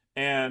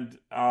 And,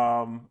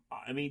 I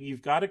mean,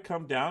 you've got to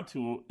come down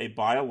to a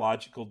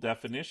biological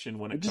definition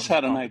when I it just comes to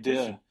had an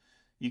competition. idea.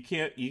 You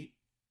can't,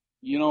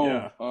 You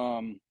know,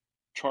 yeah.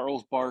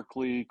 Charles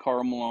Barkley,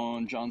 Karl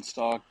Malone, John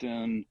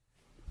Stockton,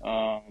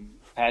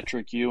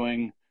 Patrick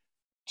Ewing,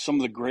 some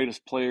of the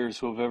greatest players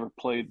who have ever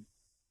played,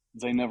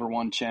 they never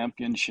won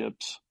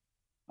championships.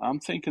 I'm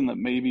thinking that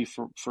maybe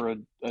for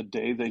a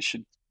day they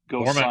should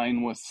go Format.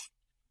 sign with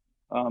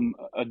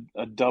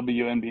a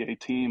WNBA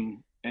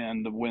team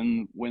and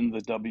win the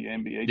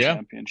WNBA Yeah.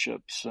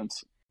 championship.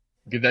 Since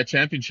Get that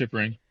championship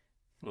ring.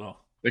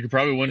 Well, They could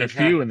probably win a they've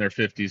had, few in their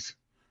 50s.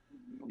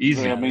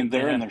 Easy. I yeah, mean, they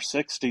they're in had,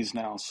 their 60s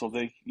now, so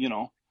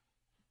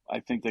I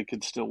think they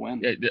could still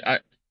win. Yeah,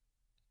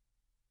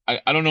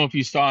 I don't know if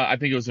you saw, I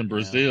think it was in yeah.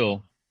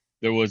 Brazil.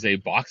 There was a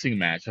boxing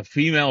match, a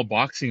female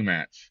boxing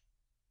match,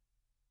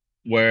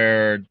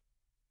 where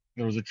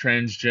there was a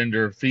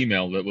transgender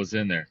female that was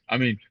in there. I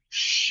mean,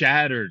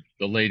 shattered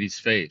the lady's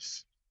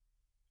face.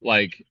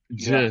 Like,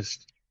 Yeah,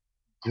 just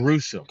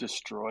gruesome.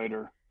 destroyed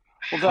her.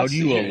 Well, How do that's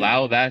you here.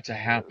 allow that to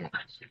happen?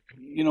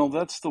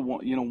 That's the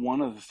one.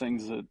 One of the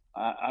things that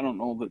I don't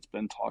know that's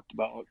been talked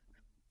about,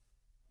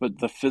 but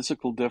the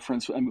physical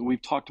difference. I mean,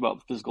 we've talked about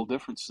the physical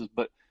differences,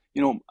 but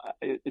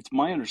it's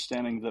my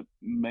understanding that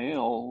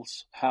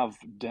males have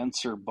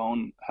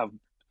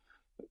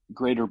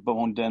greater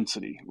bone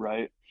density,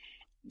 right?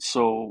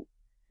 So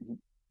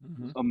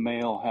Hmm.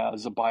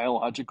 a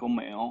biological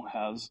male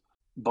has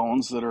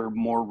bones that are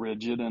more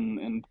rigid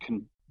and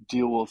can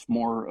deal with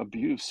more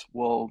abuse.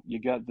 Well, you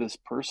got this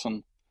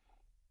person,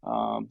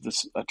 a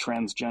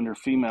transgender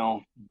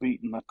female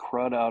beating the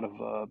crud out of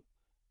a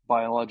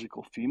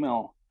biological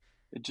female.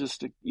 It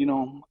just,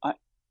 I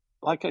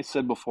like I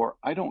said before,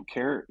 I don't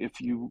care if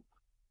you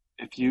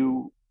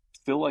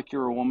feel like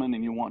you're a woman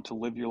and you want to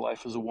live your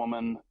life as a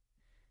woman.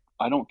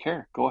 I don't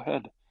care. Go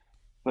ahead.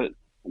 But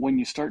when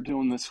you start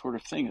doing this sort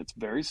of thing, it's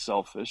very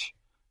selfish.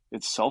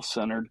 It's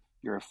self-centered.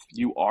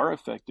 You are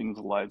affecting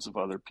the lives of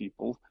other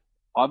people.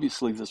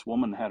 Obviously, this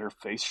woman had her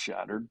face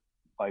shattered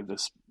by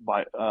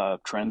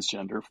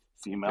transgender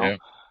female. Yeah.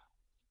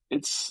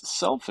 It's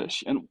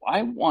selfish, and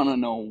I want to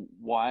know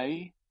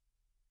why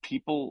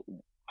people.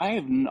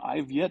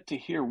 I've yet to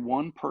hear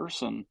one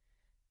person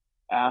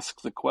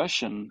ask the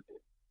question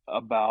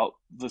about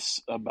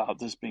this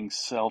being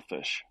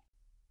selfish.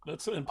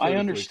 That's I politically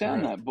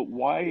understand correct. that, but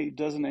why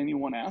doesn't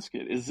anyone ask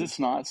it? Is this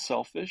not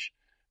selfish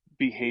And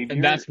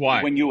behavior that's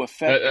why. That,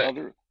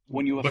 that-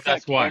 when you but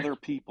that's affect why. other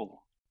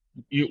people?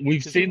 We've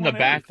Because they seen the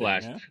want everything,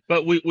 backlash, man.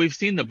 but we've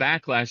seen the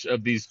backlash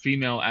of these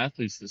female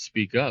athletes that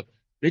speak up.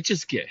 They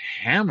just get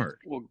hammered.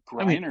 Well,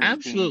 I mean, Griner's being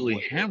absolutely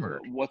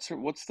hammered. what's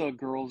the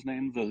girl's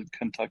name? The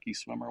Kentucky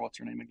swimmer. What's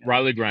her name again?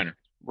 Riley Griner.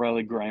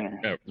 Riley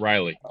Griner.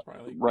 Riley.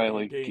 Riley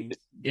Riley Gaines.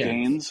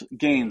 Yeah.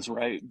 Gaines,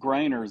 right?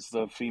 Griner's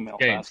the female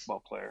Games.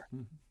 basketball player.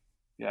 Mhm.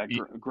 Yeah,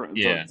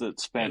 Yeah. that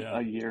spent Yeah.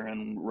 a year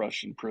in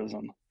Russian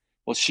prison.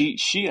 Well, she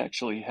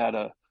actually had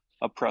a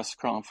press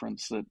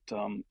conference that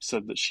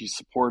said that she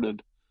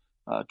supported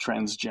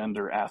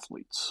transgender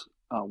athletes,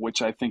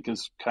 which I think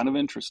is kind of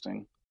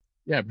interesting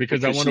Yeah,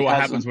 because I because wonder what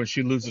happens when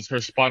she loses her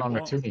spot on the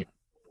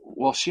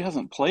Well, team. she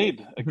hasn't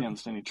played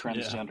against any yeah.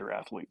 transgender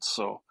athletes.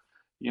 So,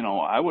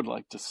 I would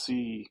like to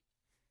see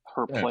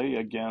her Yeah. play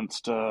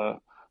against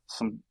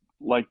some,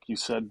 like you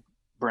said,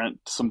 Brent,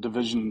 some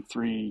Division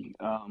III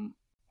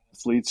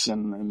athletes,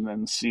 and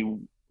then see how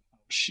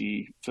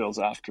she feels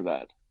after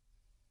that.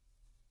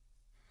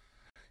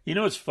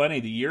 It's funny.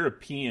 The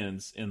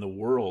Europeans in the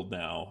world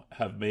now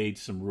have made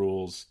some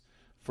rules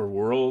for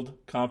world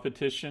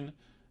competition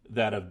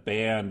that have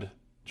banned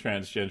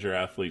transgender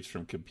athletes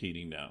from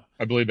competing now.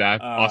 I believe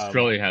that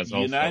Australia has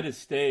also. United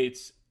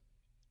States,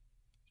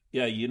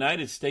 yeah,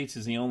 United States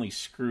is the only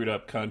screwed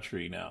up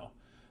country now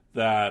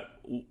that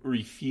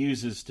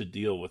refuses to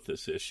deal with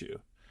this issue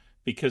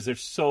because they're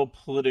so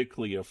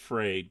politically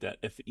afraid that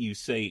if you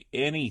say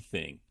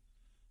anything,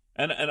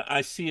 and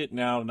I see it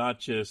now, not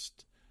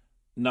just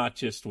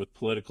with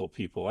political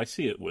people. I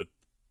see it with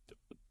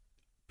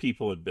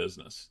people in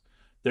business.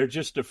 They're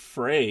just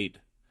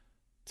afraid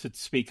to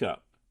speak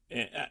up.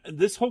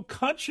 This whole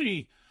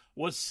country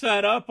was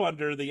set up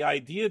under the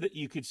idea that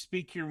you could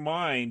speak your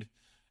mind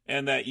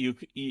and that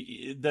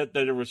that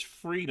there was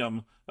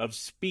freedom of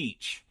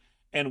speech,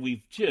 and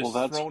we've just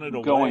That's thrown it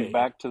going away.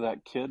 back to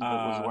that kid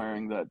that was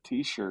wearing that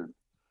T-shirt.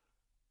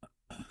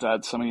 I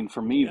mean,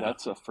 for me, Yeah,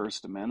 that's a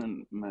First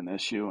Amendment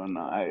issue, and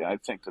I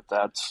think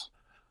that's,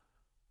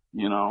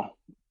 you know,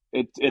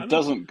 it I mean,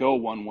 doesn't go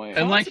one way.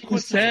 And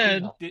consequences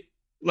are being.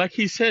 like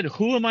he said,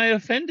 who am I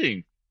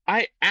offending?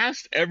 I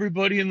asked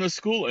everybody in the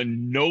school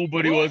and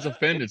nobody was Well,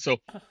 offended. So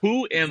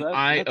who am That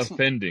I that's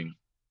offending?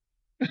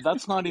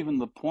 that's not even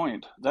the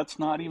point. That's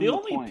not the even the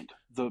only point.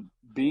 The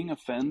being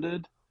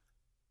offended,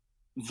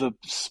 the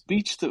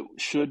speech that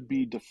should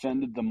be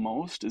defended the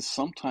most is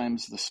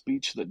sometimes the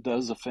speech that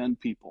does offend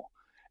people.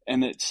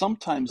 And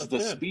sometimes That's the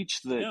it.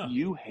 speech that Yeah,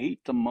 you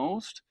hate the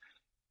most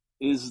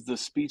is the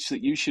speech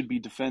that you should be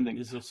defending.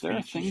 is a There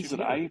are speech you things should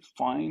that hear. I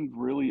find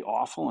really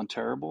awful and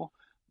terrible,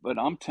 but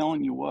I'm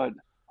telling you what,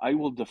 I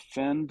will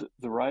defend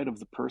the right of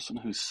the person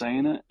who's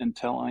saying it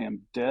until I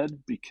am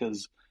dead,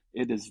 because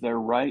it is their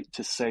right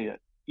to say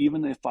it.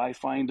 Even if I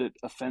find it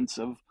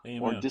offensive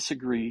or Amen.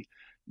 disagree,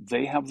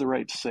 they have the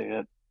right to say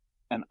it,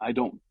 and I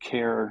don't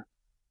care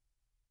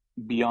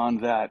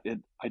beyond that.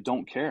 I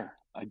don't care.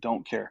 I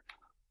don't care.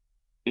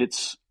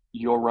 It's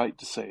your right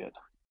to say it.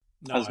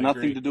 No, Has I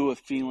nothing agree. to do with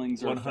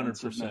feelings or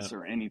offensiveness 100%.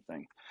 or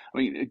anything. I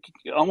mean,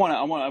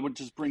 I would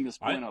just bring this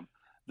I point up.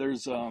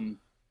 There's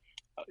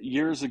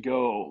years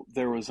ago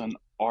there was an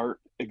art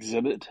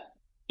exhibit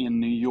in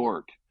New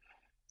York,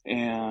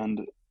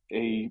 and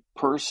a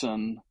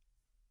person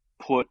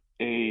put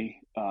a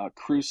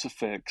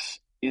crucifix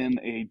in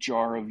a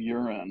jar of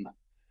urine,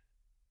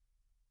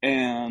 I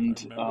and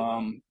remember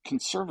that.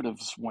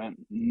 conservatives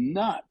went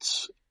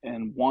nuts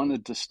and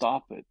wanted to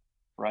stop it.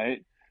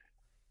 Right?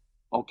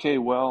 Okay,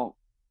 well,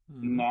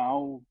 Hmm.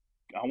 now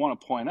I want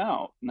to point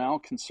out, now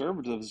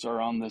conservatives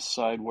are on this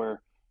side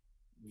where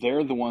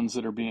they're the ones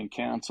that are being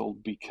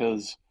canceled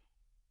because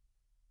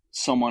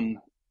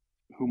someone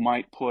who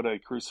might put a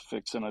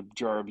crucifix in a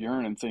jar of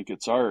urine and think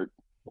it's art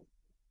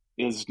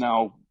is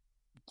now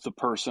the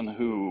person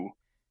who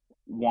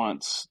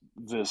wants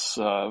this,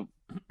 who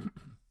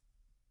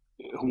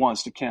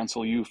wants to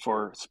cancel you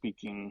for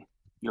speaking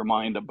your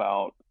mind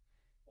about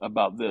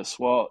this.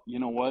 Well, you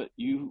know what?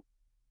 You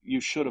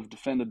should have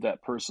defended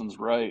that person's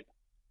right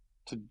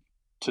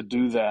to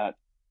do that,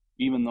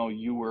 even though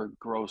you were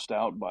grossed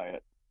out by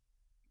it,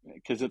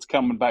 because it's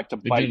coming back to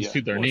It bite didn't you.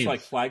 suit their Well, it's like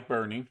needs. flag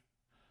burning.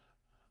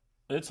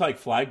 It's like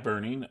flag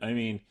burning. I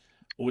mean,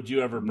 would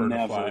you ever burn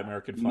a flag, Never,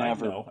 American flag?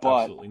 never. No,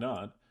 But absolutely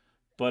not.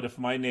 But if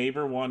my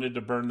neighbor wanted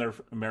to burn their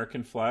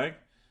American flag,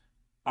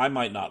 I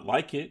might not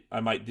like it. I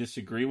might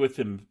disagree with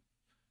him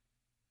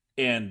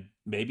and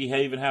maybe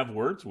even have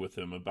words with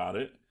him about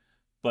it.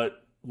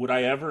 But would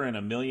I ever in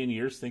a million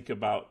years think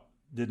about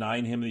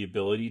denying him the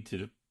ability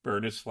to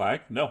burn his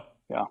flag? No.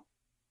 yeah,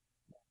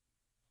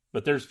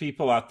 But there's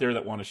people out there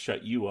that want to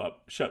shut you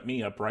up, shut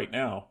me up right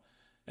now,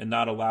 and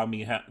not allow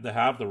me to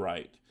have the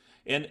right.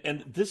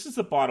 And this is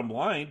the bottom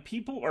line.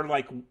 People are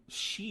like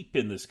sheep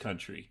in this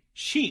country.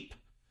 Sheep,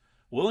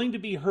 willing to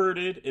be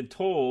herded and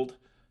told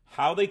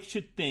how they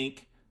should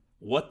think,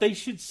 what they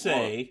should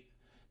well, say,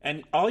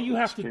 and all you it's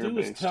have to fear do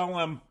is based. tell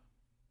them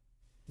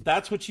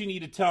that's what you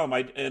need to tell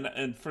them.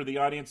 And for the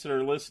audience that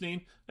are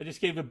listening, I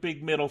just gave a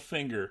big middle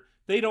finger.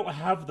 They don't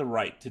have the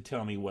right to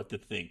tell me what to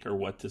think or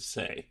what to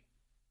say.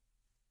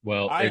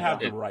 Well, I Yeah,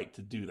 have the right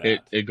to do it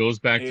that. it goes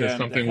back to And the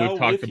something we've hell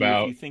talked with you if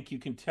about. you think you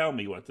can tell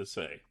me what to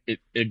say.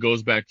 It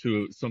goes back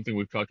to something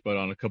we've talked about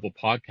on a couple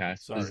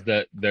podcasts, is Sorry.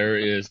 that there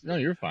is, no,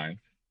 you're fine,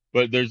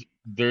 but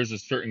there's a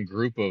certain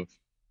group of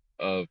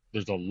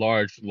there's a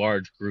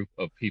large group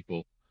of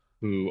people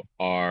who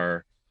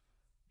are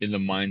in the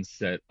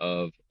mindset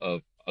of a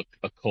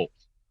cult.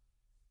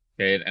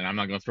 Okay, and I'm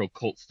not going to throw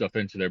cult stuff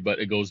into there, but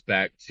it goes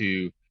back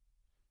to,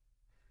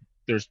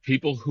 there's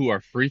people who are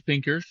free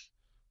thinkers,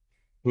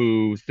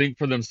 who think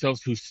for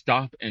themselves, who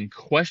stop and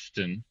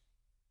question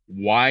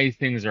why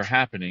things are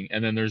happening.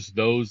 And then there's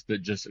those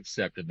that just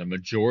accept it. The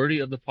majority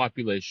of the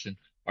population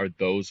are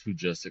those who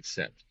just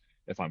accept.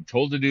 If I'm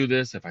told to do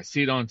this, if I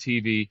see it on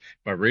TV,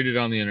 if I read it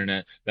on the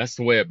internet, that's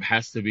the way it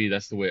has to be.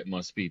 That's the way it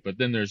must be. But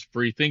then there's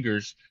free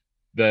thinkers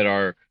that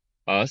are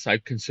us. I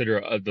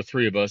consider the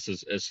three of us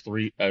as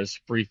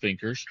free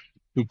thinkers,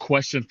 who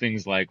question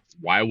things like,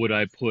 why would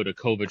I put a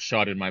COVID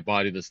shot in my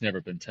body that's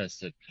never been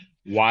tested?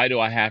 Why do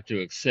I have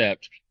to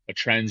accept a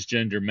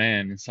transgender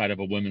man inside of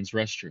a women's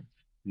restroom?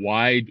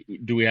 Why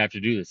do we have to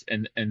do this?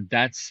 And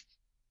that's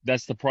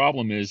the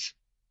problem, is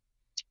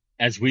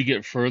as we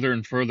get further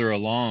and further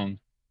along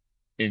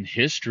in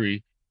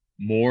history,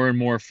 more and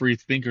more free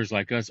thinkers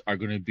like us are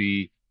going to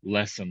be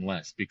less and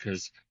less,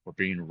 because we're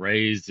being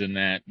raised in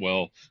that,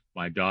 well,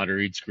 my daughter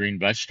eats green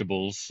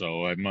vegetables,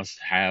 so I must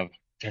have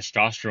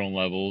testosterone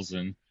levels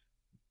and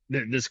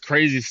this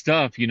crazy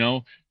stuff,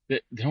 that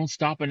they don't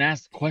stop and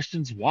ask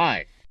questions.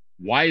 Why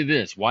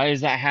this? Why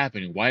is that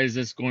happening? Why is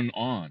this going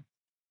on?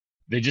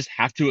 They just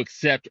have to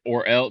accept,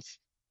 or else,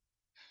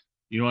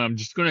 I'm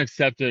just going to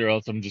accept it, or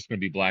else I'm just going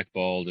to be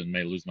blackballed and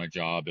may lose my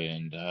job,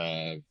 and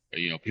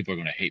people are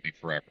going to hate me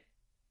forever.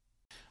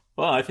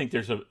 Well, I think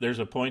there's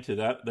a point to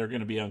that. They're going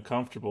to be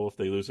uncomfortable if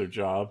they lose their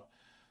job.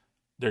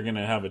 They're going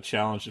to have a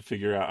challenge to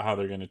figure out how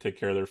they're going to take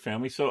care of their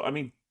family. So, I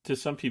mean, to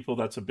some people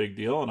that's a big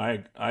deal,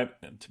 and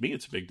to me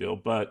it's a big deal.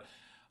 But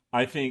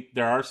I think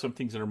there are some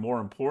things that are more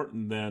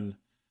important than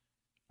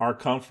our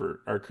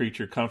comfort, our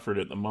creature comfort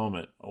at the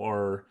moment,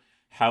 or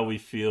how we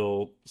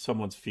feel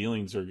someone's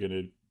feelings are going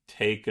to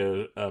take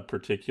a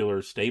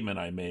particular statement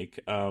I make.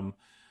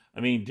 I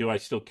mean, do I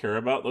still care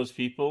about those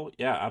people?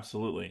 Yeah,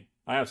 absolutely.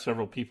 I have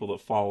several people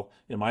that fall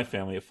in my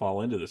family that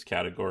fall into this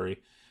category,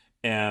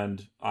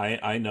 and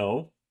I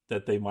know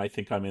that they might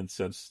think I'm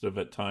insensitive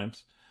at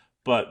times,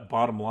 but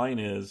bottom line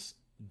is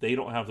they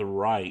don't have the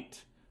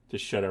right to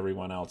shut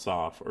everyone else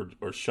off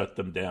or shut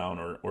them down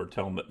or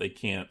tell them that they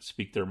can't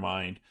speak their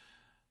mind.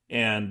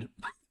 And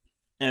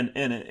and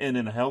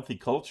in a healthy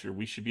culture,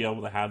 we should be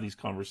able to have these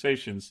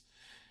conversations.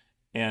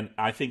 And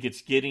I think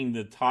it's getting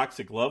the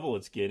toxic level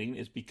it's getting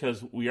is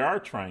because we are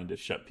trying to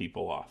shut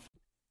people off.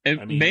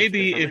 And I mean, if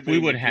maybe if we everybody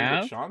would would do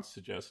what have, Sean's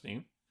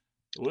suggesting,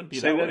 it wouldn't be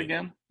Say that that way.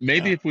 again.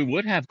 maybe Yeah. if we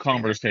would have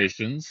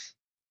conversations,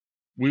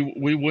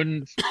 we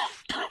wouldn't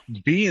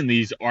be in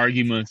these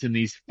arguments and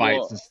these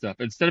fights and Well, stuff.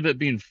 Instead of it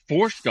being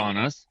forced on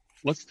us,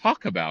 let's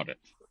talk about it.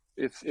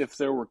 if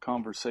there were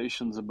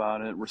conversations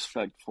about it,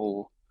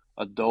 respectful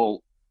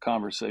adult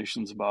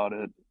conversations about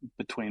it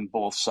between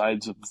both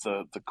sides of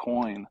the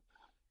coin,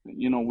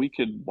 we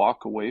could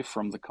walk away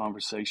from the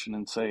conversation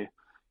and say,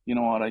 you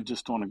know what, I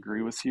just don't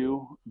agree with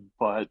you,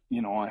 but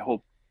I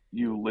hope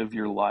you live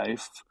your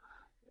life,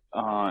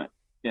 uh,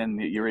 and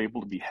that you're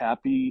able to be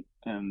happy,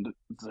 and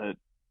that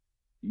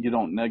you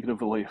don't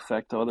negatively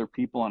affect other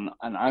people,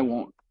 and I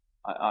won't.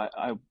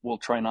 I will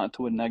try not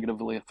to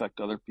negatively affect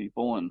other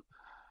people, and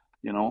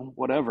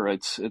whatever.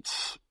 It's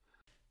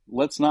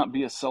let's not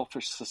be a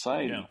selfish Yeah.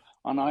 society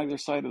on either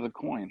side of the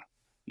coin.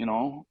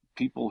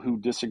 People who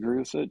disagree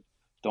with it,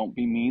 don't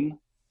be mean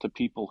to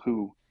people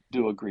who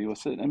do agree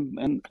with it,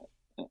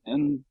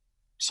 and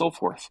so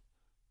forth.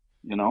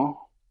 You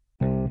know,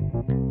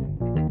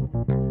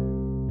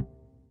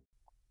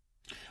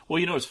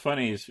 Well, what's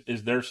funny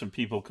is there's some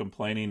people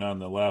complaining on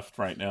the left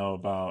right now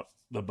about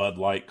the Bud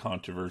Light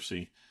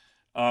controversy.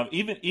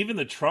 Even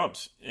the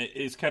Trumps,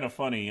 it's kind of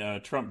funny.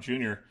 Trump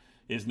Jr.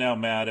 is now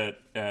mad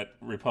at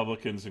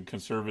Republicans and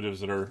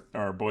conservatives that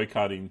are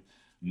boycotting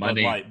Bud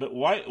Money. Light. But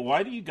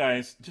why do you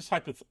guys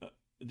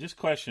just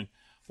question?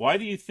 Why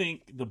do you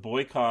think the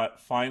boycott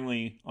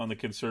finally on the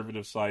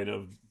conservative side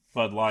of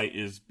Bud Light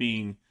is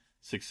being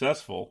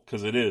successful?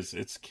 Because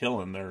it's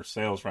killing their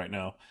sales right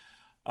now.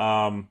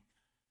 Um,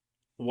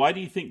 why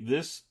do you think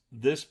this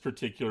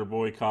particular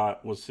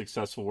boycott was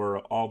successful where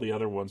all the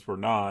other ones were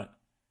not?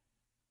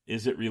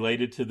 Is it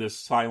related to this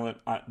silent?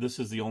 This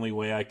is the only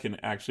way I can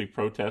actually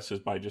protest is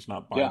by just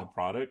not buying yeah, the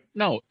product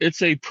No,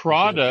 it's a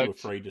because I'm too product.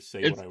 afraid to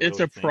say what It's I it's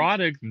really a think.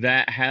 product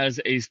that has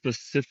a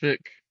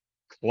specific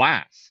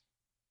class,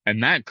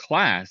 and that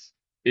class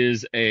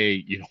is a,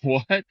 you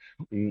know what?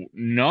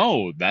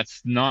 No,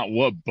 that's not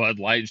what Bud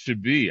Light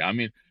should be. I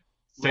mean,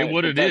 say right.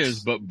 what But it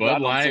is, that's but I Bud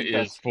don't Light think is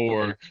that's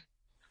for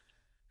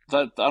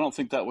that. I don't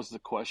think that was the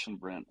question,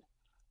 Brent.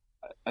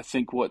 I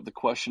think what the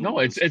question no.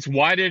 It's was, it's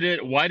why did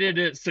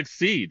it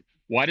succeed?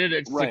 Why did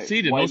it right?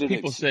 succeed? And Why those did it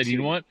people said, you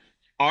know succeed? what?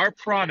 Our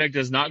product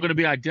is not going to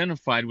be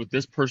identified with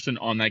this person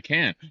on that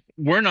can.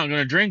 We're not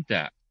going to drink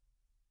that.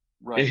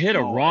 It Right. hit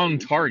a No, wrong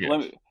target.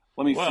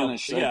 let me Well,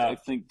 finish. I yeah,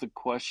 think the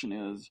question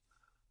is,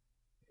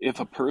 if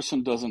a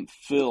person doesn't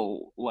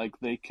feel like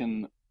they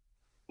can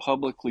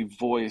publicly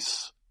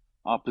voice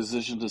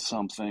opposition to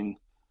something,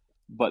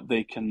 but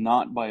they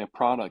cannot buy a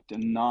product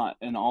and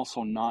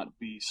also not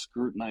be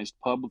scrutinized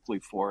publicly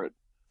for it,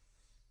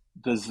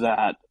 does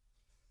that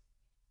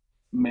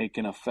make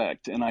an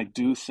effect? And I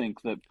do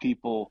think that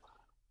people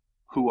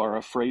who are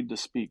afraid to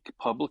speak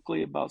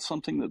publicly about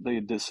something that they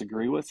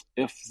disagree with,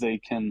 if they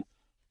can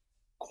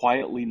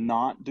quietly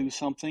not do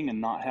something and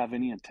not have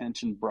any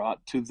attention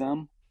brought to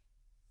them,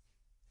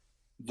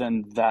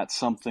 then that's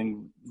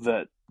something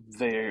that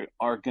they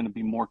are going to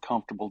be more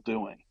comfortable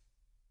doing.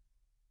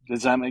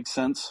 Does that make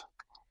sense?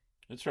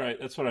 that's right.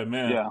 That's what I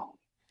meant. Yeah.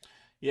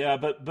 Yeah,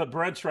 but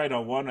Brent's right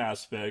on one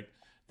aspect.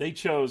 They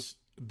chose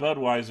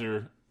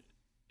Budweiser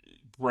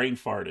brain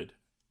farted.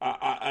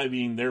 I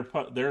mean,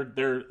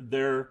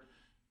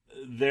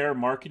 their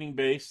marketing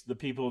base, the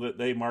people that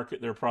they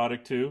market their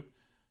product to,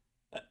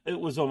 it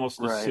was almost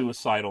a Right.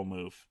 suicidal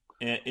move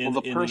Well, in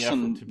the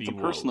effort to the be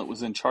person that woke.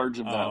 was in charge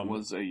of that Um,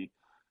 was a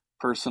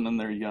person in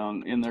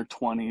their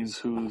 20s,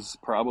 who's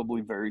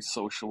probably very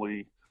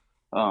socially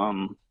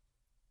um,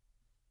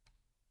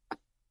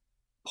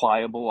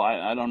 pliable.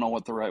 I don't know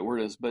what the right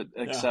word is, but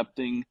yeah,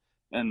 accepting,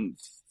 and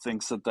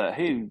thinks that,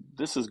 hey,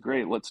 this is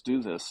great, let's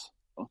do this.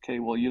 Okay,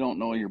 well, you don't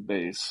know your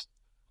base.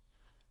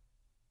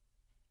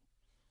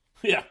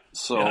 yeah, yeah. I'd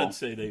So,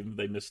 say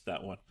they missed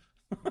that one.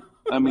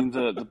 I mean,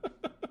 the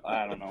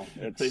I don't know.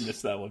 They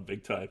missed that one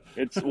big time.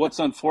 It's what's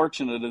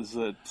unfortunate is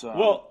that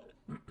Well,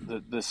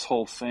 that this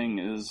whole thing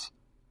is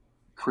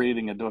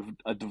creating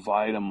a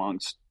divide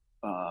amongst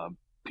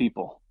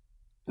people.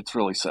 It's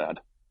really sad.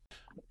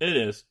 it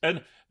is.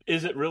 And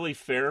is it really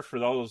fair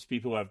for all those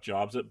people who have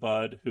jobs at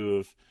Bud who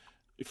have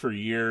for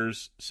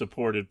years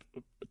supported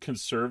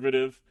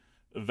conservative,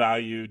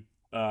 valued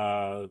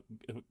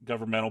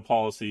governmental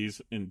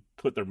policies and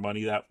put their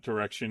money that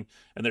direction,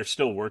 and they're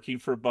still working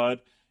for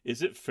Bud?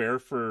 Is it fair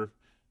for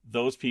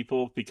those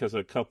people because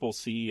a couple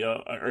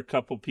CEO or a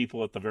couple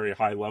people at the very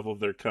high level of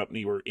their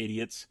company were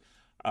idiots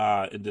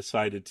and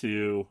decided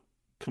to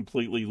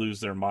completely lose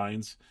their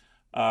minds?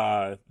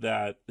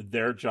 That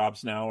their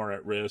jobs now are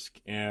at risk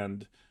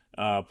and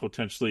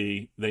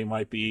potentially they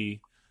might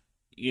be,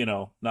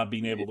 not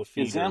being able to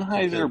feed Is or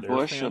take care of their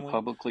Anheuser-Busch a family.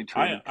 publicly I,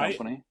 traded I,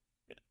 company?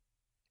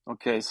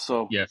 Okay,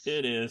 so Yes,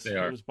 It is. they It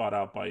are. was bought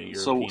out by a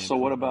so European so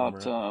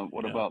conglomerate.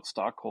 what Yeah. about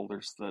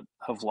stockholders that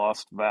have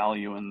lost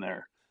value in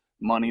their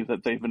money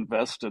that they've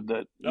invested?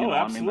 That Oh,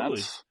 I mean,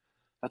 absolutely.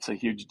 that's a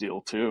huge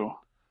deal too.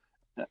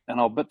 And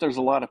I'll bet there's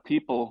a lot of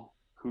people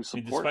who I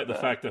mean, support despite the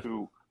that fact that,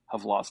 who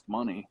have lost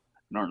money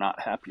and are not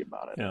happy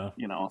about it. yeah,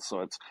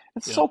 So it's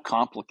yeah. so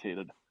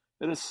complicated.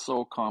 It is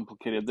so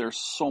complicated. There's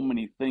so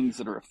many things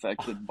that are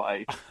affected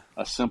by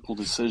a simple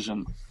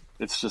decision.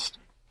 It's just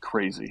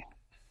crazy.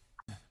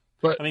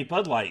 But I mean,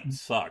 Bud Light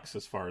sucks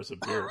as far as a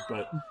beer,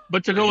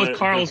 but to go with the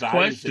Carl's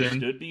values they question,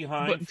 stood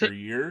behind but for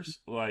years,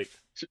 like,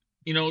 to,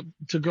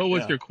 to go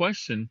with yeah, your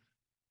question,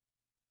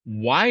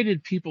 why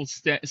did people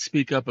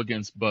speak up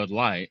against Bud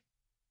Light,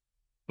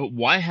 but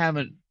why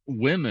haven't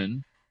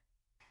women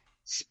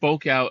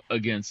spoke out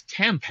against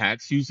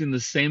Tampax using the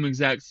same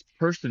exact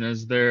person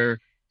as their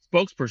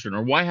spokesperson?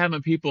 Or why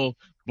haven't people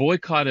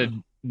boycotted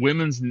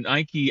women's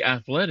Nike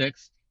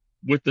athletics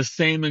with the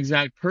same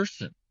exact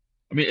person?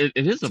 I mean,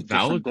 it is a It's a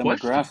different valid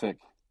question. demographic.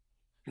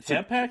 It's a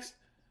Tampax.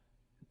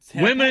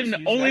 Tampax Women, use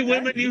only that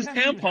women he use doesn't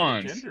even have a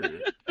tampons.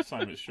 gender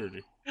assignment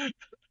surgery.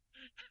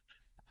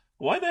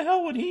 Why the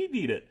hell would he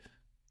need it?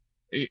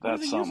 What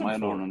does That's he use something them I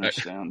don't for?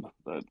 understand,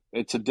 but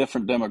it's a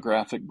different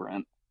demographic,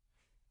 Brent.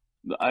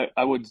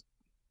 I would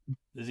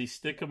Does he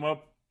stick them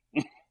up?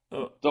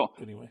 Oh, don't.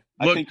 anyway.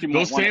 I Look, think you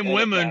might want to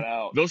edit that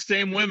out. those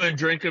same women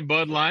drinking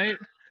Bud Light,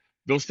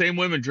 those same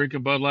women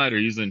drinking Bud Light are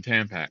using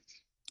Tampax.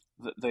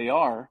 They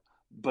are,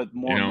 but You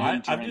more know,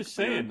 men I'm drink just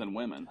beer saying. than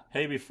women.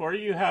 Hey, before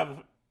you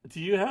have,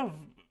 do you have?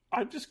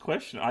 I'm just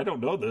questioning. I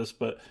don't know this,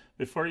 but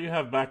before you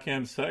have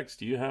backhand sex,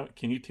 do you have?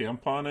 Can you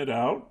tampon it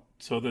out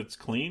so that it's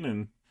clean?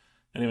 And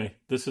anyway,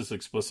 this is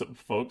explicit,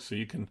 folks. So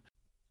you can.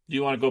 Do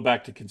you want to go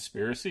back to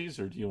conspiracies,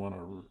 or do you want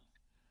a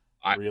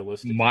I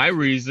realistic my answer?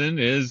 reason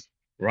is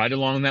right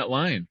along that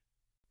line.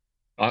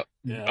 Uh,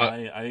 Yeah, uh,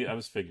 I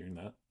was figuring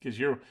that because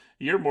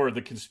you're more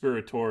the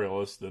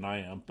conspiratorialist than I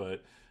am.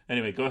 But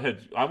anyway, go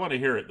ahead. I want to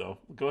hear it though.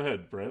 Go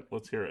ahead, Brett.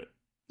 Let's hear it.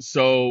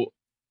 so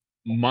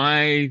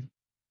my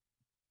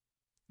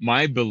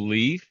my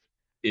belief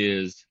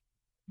is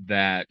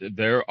that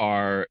there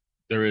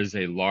is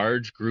a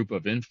large group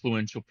of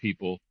influential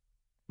people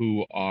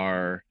who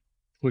are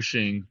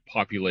pushing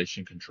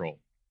population control,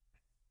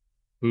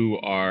 who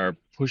are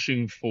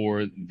pushing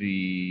for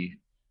the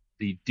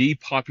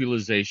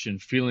depopulation,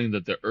 feeling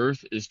that the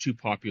earth is too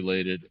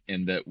populated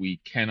and that we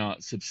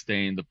cannot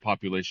sustain the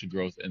population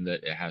growth and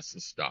that it has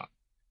to stop.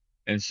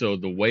 And so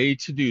the way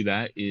to do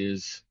that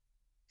is,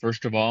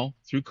 first of all,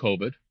 through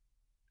COVID,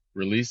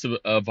 release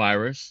a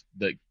virus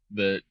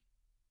that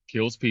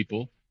kills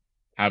people,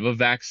 have a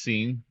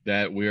vaccine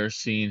that we are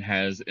seeing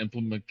has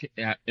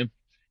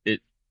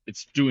it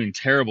it's doing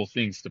terrible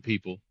things to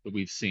people that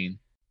we've seen,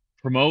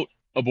 promote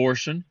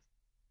abortion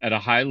at a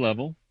high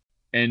level,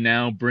 and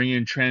now bring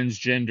in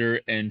transgender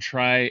and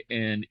try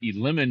and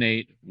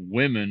eliminate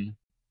women.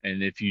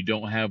 And if you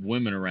don't have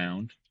women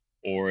around,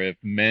 or if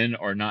men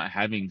are not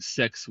having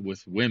sex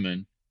with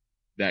women,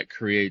 that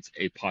creates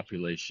a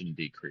population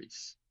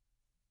decrease.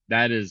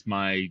 That is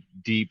my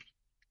deep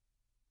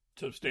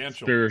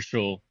Substantial.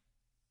 spiritual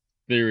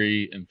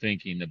theory and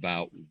thinking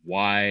about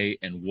why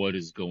and what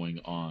is going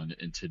on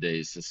in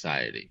today's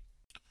society.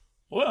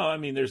 Well, I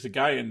mean, there's a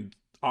guy in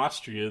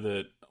Austria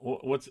that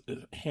what's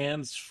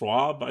Hans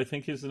Schwab, I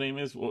think his name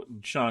is. Well,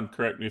 Sean,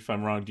 correct me if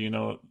I'm wrong. Do you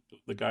know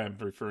the guy I'm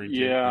referring to?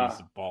 Yeah.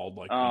 He's bald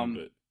like me,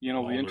 but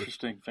The balder.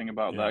 interesting thing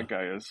about Yeah, that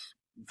guy is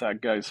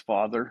that guy's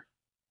father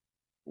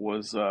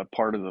was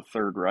part of the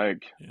Third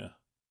Reich. yeah.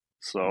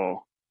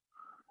 So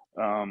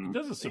It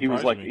doesn't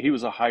surprise me. he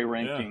was a Yeah,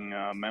 high-ranking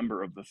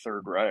member of the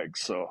Third Reich.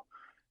 So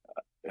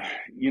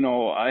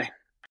I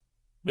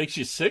makes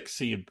you sick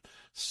seeing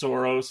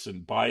Soros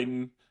and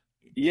Biden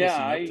yeah,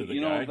 kissing up to the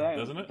guy,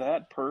 doesn't it?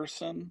 that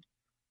person,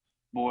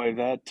 boy,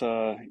 that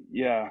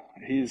yeah,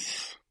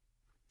 he's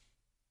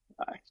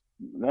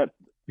that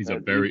He's a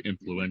it, very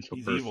influential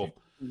He's person. evil.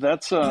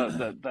 that's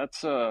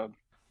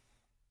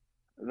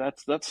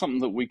something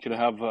that we could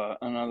have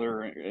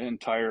another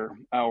entire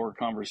hour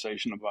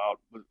conversation about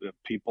with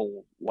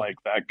people like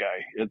that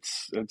guy.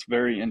 It's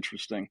very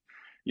interesting.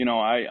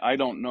 I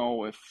don't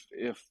know if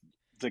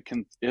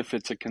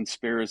it's a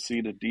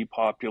conspiracy to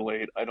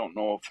depopulate. I don't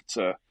know if it's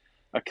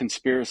a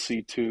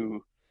conspiracy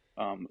to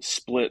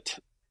split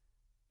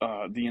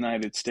the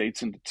United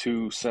States into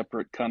two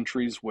separate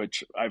countries,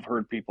 which I've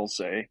heard people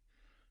say.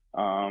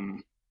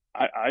 Um,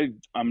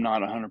 I'm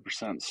not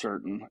 100%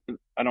 certain.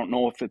 I don't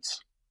know if it's.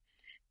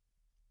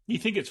 You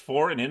think it's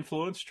foreign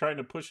influence trying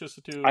to push us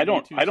to be too? I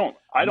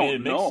I mean, it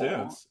don't makes know.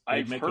 sense.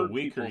 It'd I've make a heard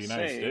weaker people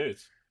United say,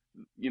 States.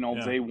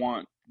 Yeah. they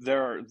want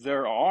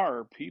there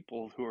are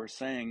people who are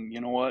saying,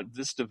 you know what,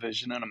 this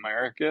division in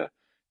America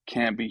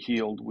can't be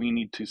healed. We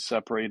need to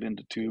separate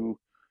into two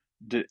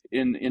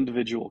in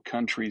individual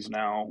countries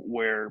now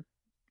where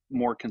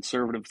more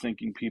conservative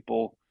thinking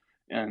people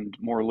and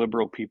more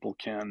liberal people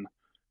can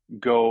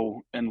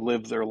go and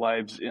live their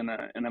lives in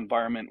an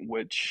environment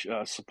which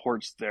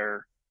supports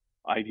their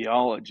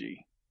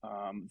ideology.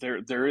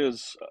 There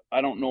is,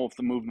 I don't know if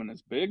the movement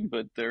is big,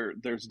 but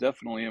there's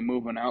definitely a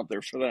movement out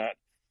there for that.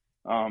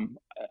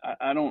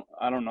 I don't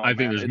know, I think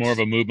man. there's more of It's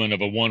a movement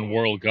of a one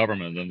world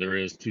government than there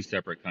is two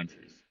separate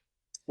countries.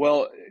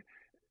 well,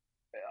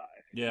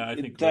 Yeah, I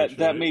think that Greg's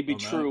right may be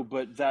on that. true,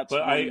 but that's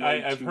But one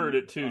way I've heard to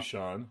it too,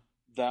 Sean.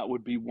 that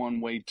would be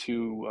one way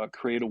to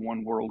create a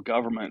one world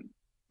government,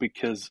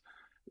 because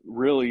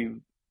really,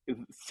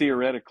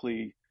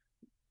 theoretically,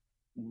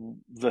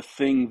 the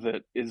thing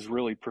that is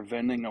really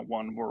preventing a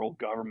one world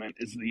government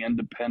is the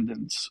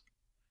independence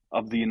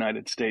of the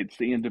United States,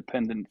 the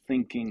independent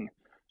thinking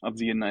of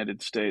the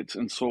United States.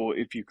 And so,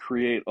 if you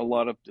create a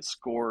lot of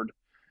discord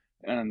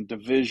and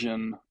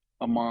division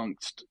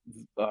amongst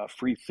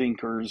free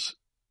thinkers,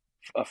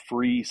 a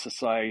free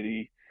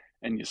society,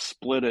 and you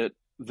split it,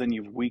 then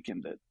you've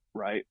weakened it,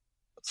 right?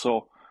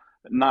 So,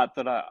 not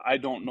that I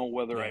don't know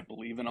whether I Yeah,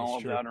 believe in that's all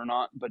of true. that or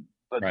not, but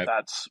Right.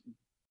 that's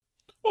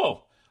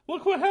Well,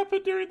 look what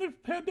happened during the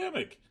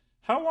pandemic.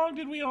 How long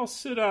did we all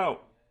sit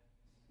out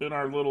in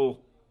our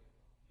little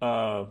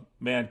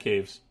man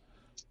caves?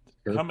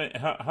 Sure.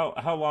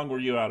 How long were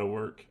you out of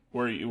work?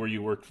 Where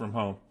you worked from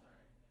home?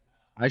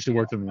 I actually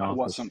worked in the I office.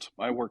 wasn't.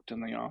 I worked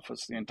in the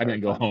office the I entire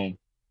didn't go time. home.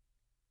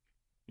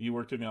 You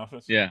worked in the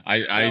office? Yeah,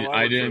 Yeah, well, I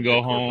I worked for a didn't go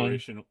big home.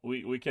 corporation.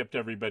 We kept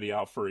everybody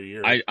out for a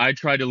year. I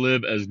tried to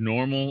live as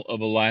normal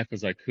of a life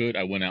as I could.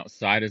 I went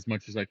outside as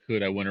much as I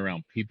could. I went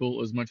around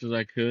people as much as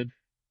I could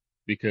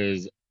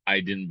because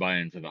I didn't buy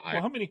into the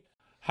Well, hype.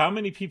 how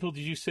many people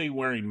did you say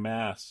wearing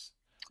masks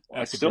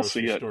I at the still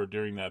grocery see it. store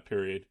during that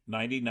period?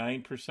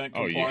 99%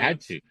 Oh, you had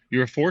compliance? to. You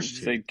were forced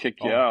to. They'd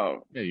kick you Oh,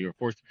 out. Yeah, you were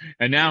forced to.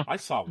 And now, I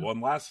saw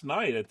one last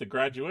night at the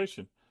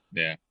graduation.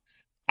 yeah.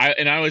 I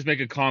always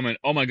make a comment,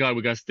 "Oh my God,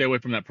 we got to stay away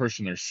from that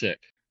person. They're sick."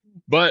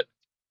 But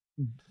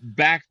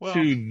back Well,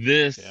 to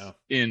this yeah.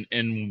 in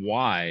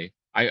why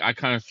I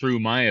kind of threw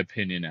my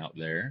opinion out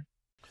there.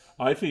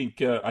 I think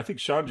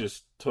Sean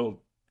just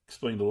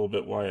explained a little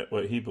bit why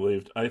what he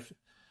believed.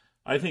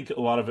 I think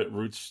a lot of it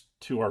roots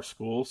to our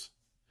schools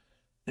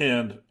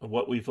and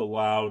what we've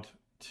allowed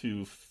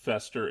to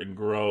fester and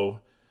grow.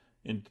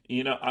 And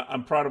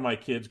I'm proud of my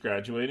kids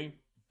graduating,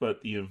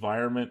 but the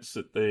environments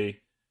that they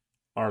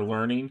are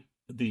learning,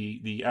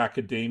 the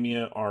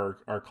academia,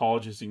 our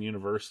colleges and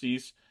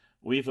universities,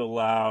 we've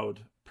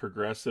allowed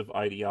progressive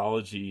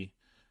ideology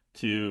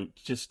to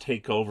just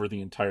take over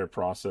the entire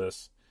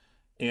process.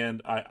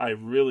 And I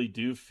really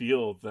do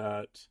feel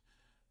that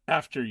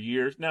after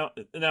years now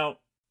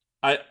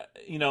I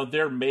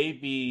there may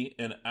be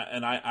and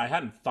I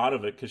hadn't thought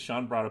of it because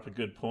Sean brought up a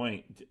good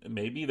point.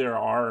 Maybe there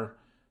are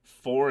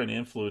foreign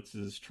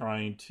influences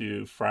trying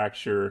to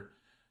fracture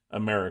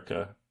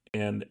America,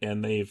 and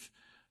they've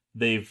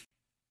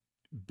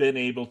been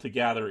able to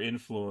gather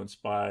influence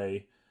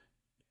by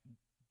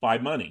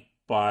money,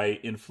 by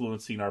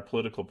influencing our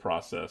political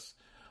process.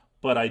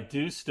 But I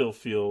do still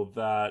feel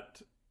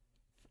that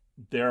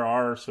there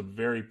are some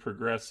very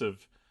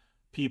progressive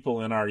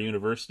people in our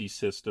university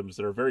systems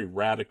that are very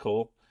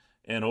radical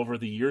and over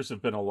the years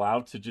have been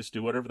allowed to just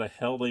do whatever the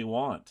hell they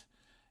want.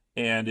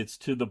 And it's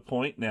to the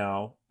point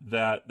now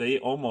that they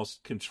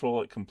almost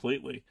control it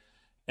completely.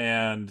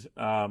 And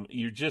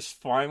you're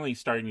just finally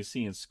starting to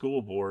see in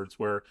school boards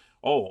where,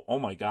 oh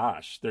my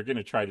gosh, they're going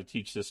to try to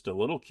teach this to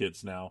little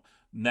kids now.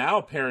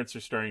 Now parents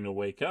are starting to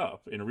wake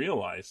up and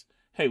realize,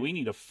 hey, we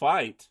need to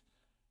fight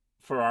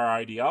for our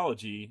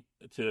ideology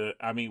to,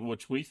 I mean,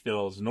 which we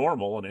feel is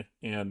normal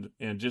and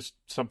just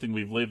something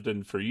we've lived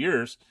in for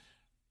years.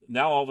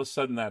 Now all of a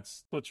sudden,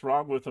 that's what's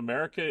wrong with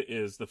America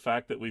is the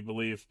fact that we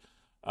believe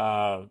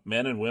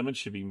men and women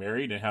should be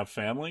married and have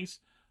families.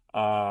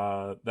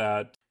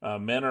 That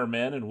men are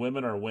men and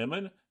women are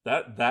women.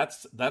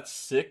 That's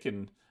sick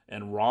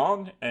and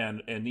wrong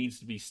and needs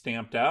to be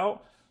stamped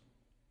out.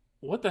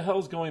 What the hell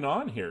is going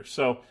on here?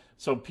 So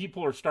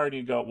people are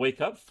starting to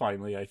wake up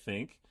finally, I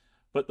think.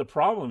 But the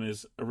problem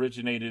is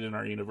originated in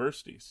our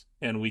universities,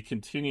 and we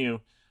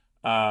continue,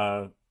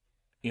 uh,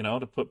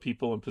 to put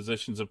people in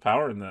positions of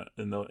power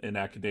in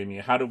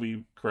academia. How do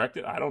we correct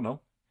it? I don't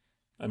know.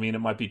 I mean, it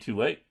might be too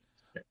late,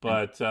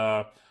 And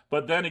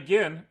but then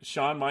again,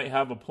 Sean might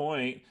have a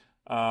point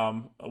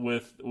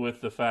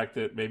with the fact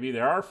that maybe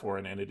there are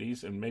foreign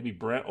entities, and maybe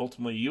Brent,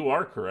 ultimately, you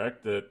are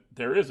correct that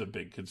there is a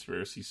big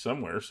conspiracy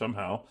somewhere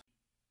somehow.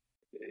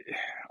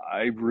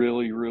 I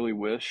really, really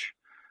wish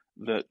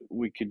that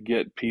we could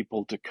get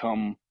people to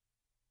come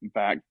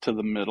back to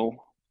the middle.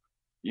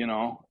 You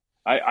know,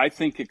 I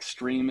think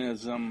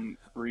extremism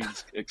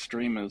breeds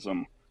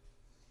extremism.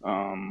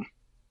 Um,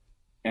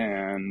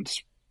 and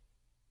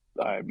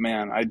I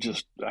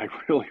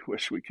really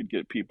wish we could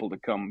get people to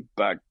come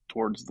back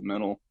towards the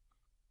middle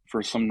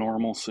for some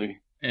normalcy.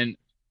 and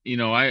you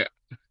know, I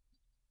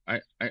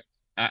I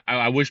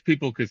I wish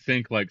people could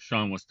think like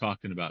Sean was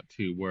talking about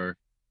too, where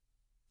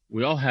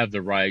we all have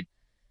the right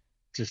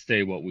to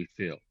say what we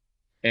feel.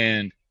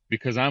 And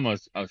because I'm a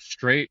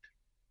straight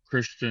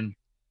Christian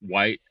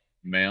white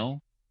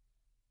male,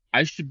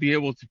 I should be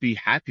able to be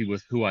happy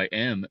with who I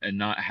am and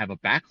not have a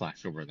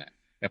backlash over that.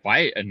 If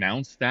I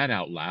announce that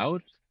out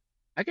loud,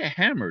 I get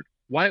hammered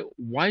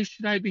why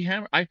should I be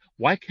happy?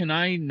 Why can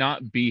I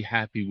not be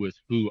happy with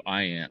who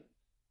I am?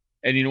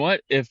 And you know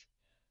what? If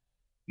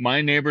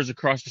my neighbors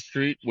across the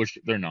street, which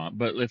they're not,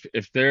 but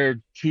if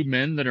they're two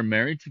men that are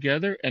married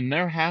together and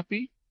they're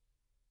happy,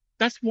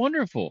 that's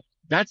wonderful.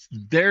 That's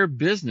their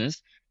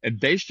business, and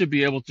they should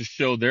be able to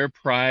show their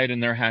pride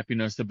and their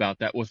happiness about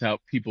that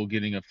without people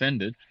getting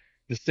offended.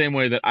 The same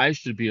way that I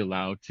should be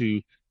allowed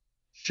to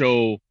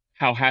show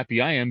how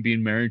happy I am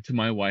being married to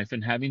my wife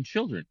and having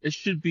children. It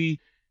should be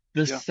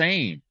the Yeah.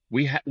 same.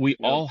 We Yep.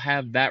 all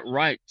have that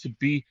right to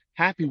be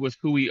happy with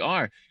who we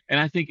are. And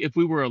I think if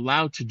we were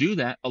allowed to do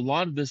that, a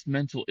lot of this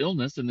mental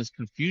illness and this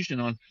confusion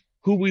on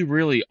who we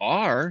really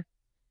are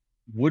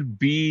would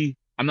be,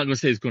 I'm not going to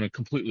say it's going to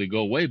completely go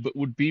away, but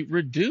would be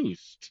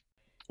reduced.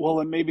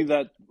 Well, and maybe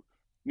that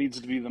needs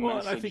to be the Well,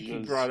 and message I think you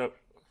is, brought up.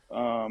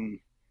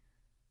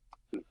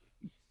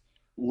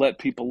 let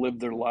people live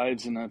their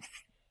lives, and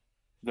if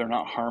they're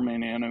not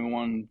harming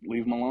anyone,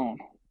 leave them alone.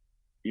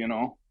 You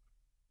know,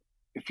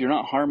 if you're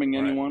not harming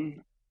Right.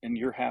 anyone and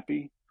you're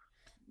happy,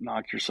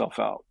 knock yourself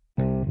out.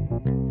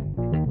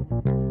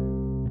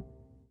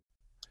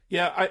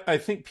 Yeah, I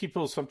think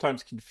people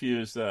sometimes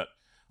confuse that.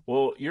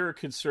 Well, you're a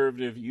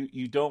conservative.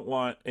 You don't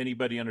want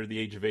anybody under the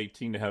age of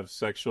 18 to have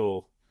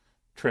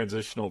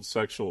transitional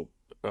sexual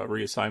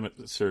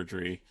reassignment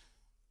surgery.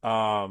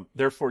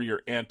 Therefore,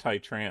 you're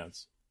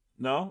anti-trans.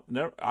 No,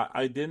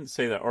 I didn't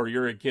say that. Or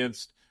you're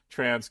against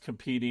trans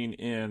competing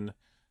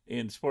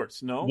in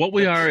sports. No, What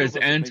we that are still is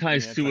doesn't make me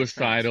anti-trans.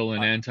 anti-suicidal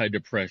and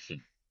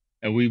anti-depression.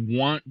 And we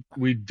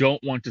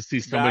don't want to see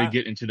somebody That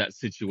get into that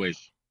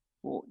situation.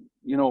 Well,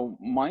 you know,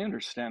 my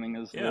understanding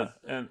is yeah,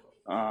 that,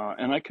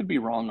 and I could be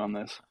wrong on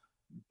this,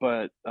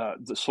 but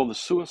so the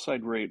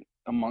suicide rate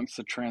amongst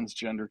the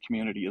transgender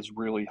community is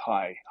really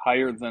high,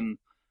 higher than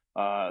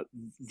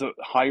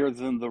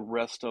the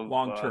rest of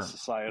long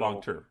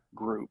societal term.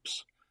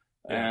 groups.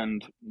 Yeah.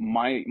 And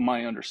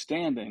my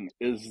understanding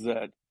is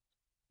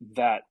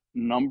that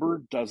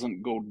number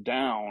doesn't go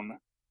down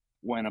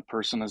when a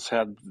person has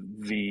had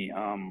the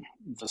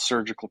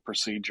surgical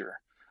procedure.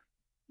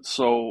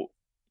 So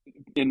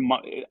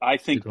I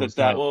think goes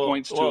that up.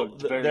 points to a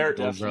very there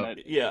Goes up.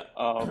 definite yeah.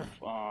 of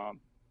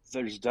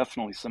there's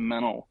definitely some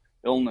mental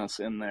illness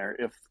in there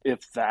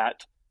if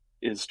that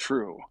is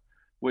true.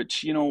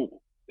 Which, you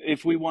know,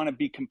 if we want to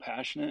be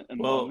compassionate and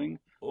loving,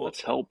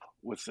 let's help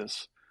with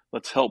this.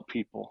 Let's help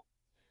people,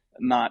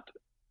 not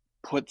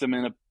put them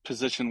in a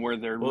position where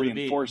they're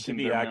reinforcing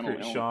to be their accurate,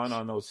 mental illness. Sean,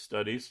 on those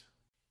studies.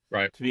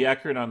 Right. To be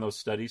accurate on those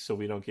studies, so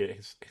we don't get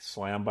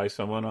slammed by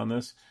someone on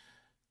this.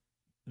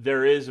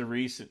 There is a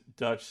recent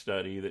Dutch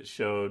study that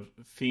showed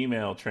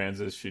female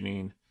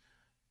transitioning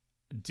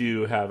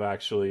do have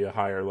actually a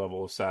higher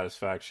level of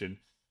satisfaction,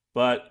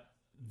 but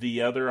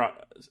the other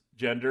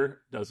gender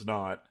does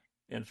not.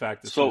 In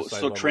fact, the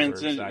suicide levels are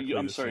exactly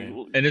I'm the sorry,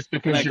 same. And it's can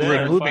because I you're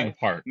clarify? removing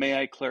parts.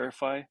 May I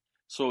clarify?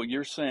 So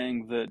you're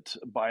saying that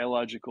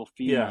biological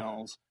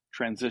females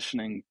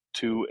transitioning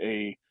to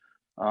a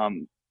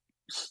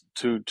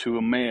to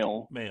a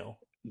male,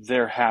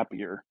 they're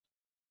happier,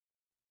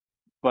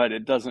 but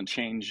it doesn't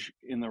change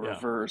in the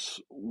reverse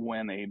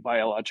when a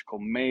biological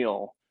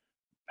male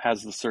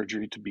has the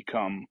surgery to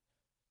become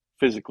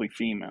physically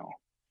female.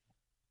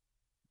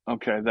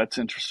 Okay, that's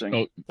interesting.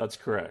 Oh, that's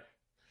correct.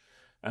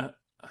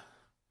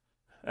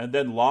 And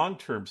then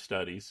long-term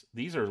studies,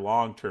 these are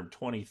long-term,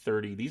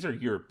 2030. These are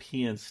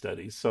European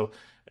studies. So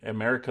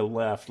America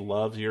left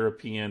loves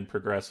European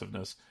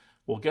progressiveness.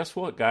 Well, guess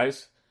what,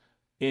 guys?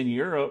 In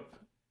Europe,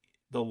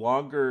 the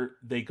longer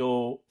they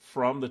go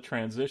from the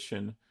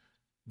transition,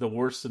 the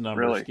worse the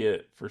numbers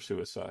get for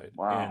suicide.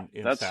 Wow,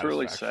 and that's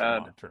really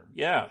sad. Long-term.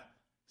 Yeah.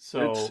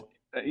 So, it's,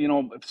 you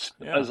know,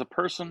 as a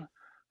person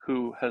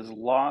who has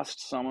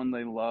lost someone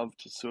they love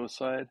to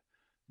suicide,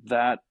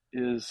 that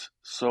is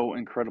so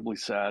incredibly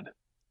sad.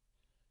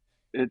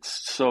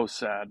 It's so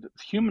sad.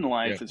 Human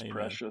life is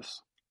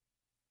precious.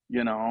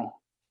 You know,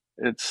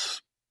 I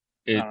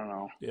don't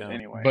know. Yeah.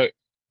 Anyway. But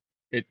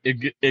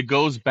it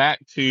goes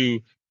back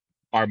to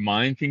our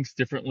mind thinks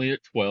differently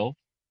at 12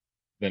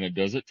 than it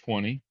does at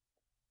 20,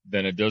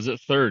 than it does at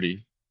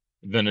 30,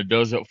 than it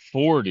does at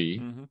 40.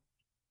 Mm-hmm.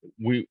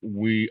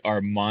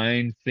 Our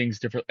mind thinks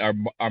different.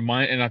 Our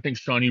mind, and I think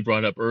Sean, you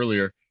brought up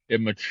earlier,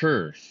 it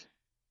matures.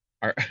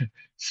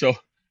 So,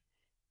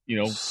 you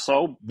know,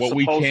 so what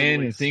we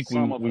can and think we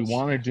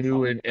want to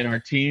do in our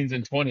teens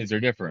and 20s are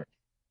different.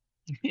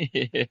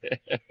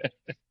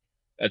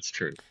 That's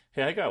true.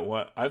 Hey,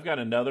 I've got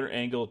another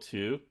angle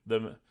too.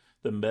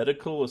 The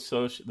medical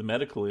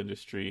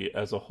industry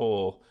as a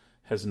whole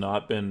has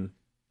not been.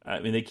 I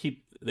mean,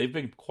 they've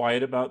been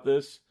quiet about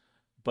this,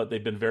 but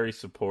they've been very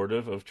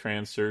supportive of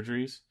trans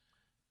surgeries.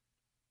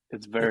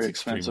 It's very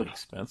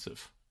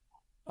expensive.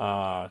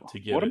 To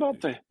get. What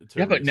about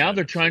but now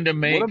they're trying to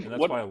make.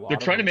 They're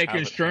trying to make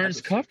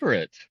insurance cover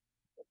it.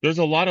 There's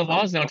a lot of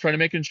laws now trying to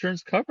make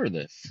insurance cover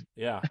this.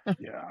 Yeah.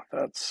 Yeah,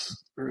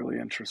 that's really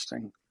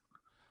interesting.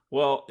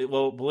 Well,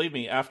 believe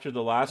me, after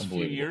the last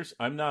few years,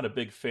 I'm not a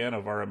big fan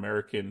of our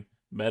American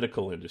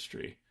medical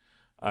industry,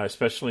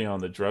 especially on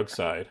the drug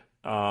side.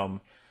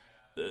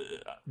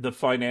 the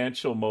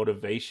financial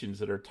motivations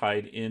that are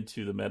tied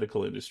into the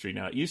medical industry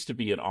now. It used to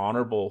be an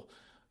honorable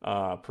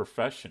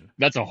profession,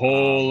 That's a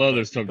whole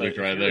other but subject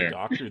if right you're a there.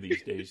 doctor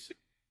these days,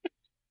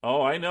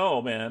 oh, I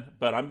know, man,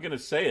 but I'm gonna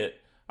say it.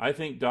 I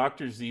think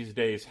doctors these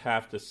days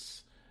have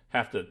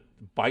to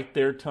bite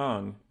their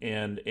tongue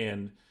and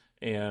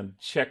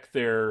check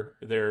their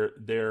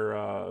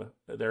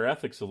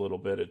ethics a little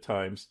bit at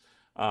times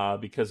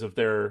because of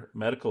their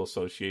medical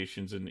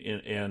associations and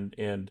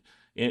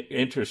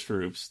interest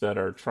groups that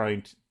are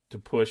trying to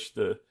push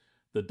the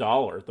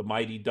dollar, the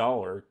mighty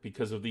dollar,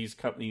 because of these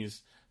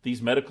companies,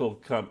 these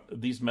medical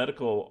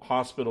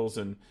hospitals,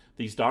 and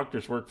these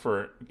doctors work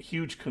for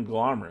huge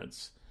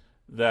conglomerates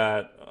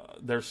that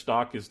their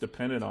stock is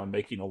dependent on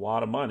making a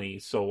lot of money.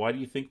 So why do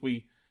you think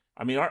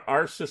I mean,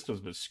 our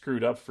system's been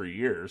screwed up for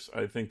years.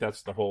 I think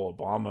that's the whole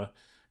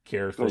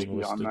Obamacare Goes thing,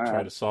 was beyond to try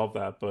that. to solve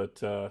that,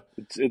 but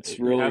It's it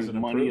really hasn't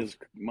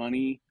improved.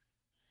 money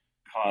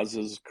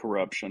causes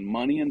corruption.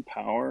 Money and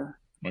power.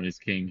 Money's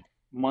king.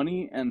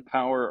 Money and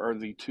power are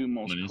the two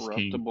most Money's king.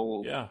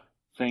 corruptible Yeah.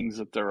 things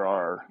that there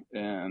are,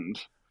 and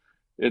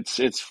it's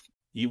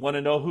You want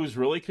to know who's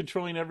really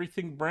controlling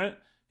everything, Brent?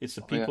 It's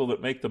the oh yeah, people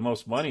that make the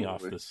most money off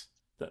absolutely. this,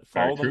 that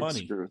Very follow the true.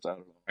 money. Screw with that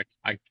at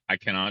all. I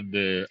cannot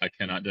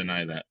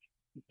deny that.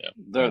 Yeah,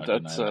 That,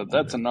 cannot deny that one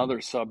that's bit.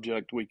 another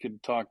subject we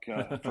could talk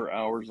for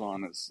hours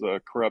on, is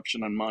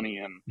corruption and money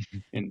and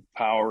in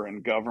power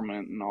and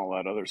government and all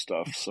that other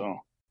stuff. So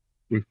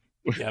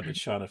Yeah, but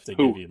Sean, if they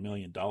give who you $1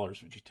 million,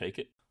 would you take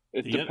it?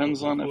 it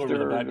depends on if Whoever the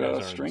there bad guys are are in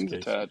this strings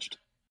case. attached.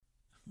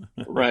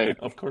 Right,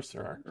 Of course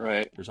there are.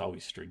 right. There's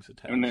always strings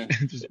And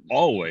attached. Just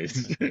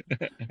always.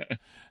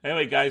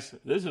 Anyway, guys,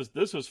 this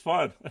was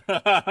fun. we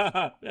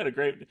had a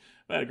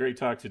great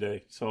talk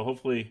today. So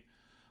hopefully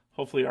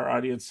our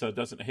audience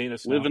doesn't hate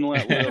us live now.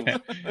 and let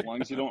live. As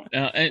long as you don't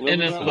live and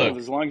let look, live.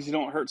 As long as you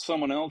don't hurt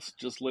someone else,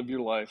 just live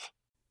your life.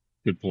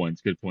 good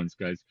points,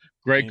 guys.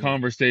 Great Amen.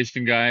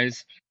 conversation,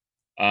 guys.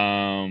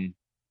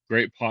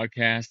 Great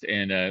podcast.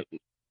 And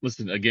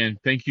listen, again,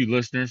 thank you,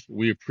 listeners.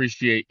 We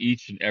appreciate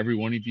each and every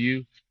one of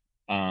you.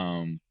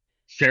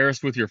 Share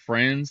us with your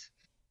friends.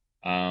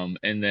 And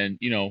then,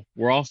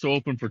 we're also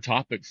open for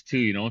topics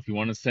too. If you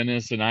want to send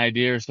us an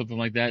idea or something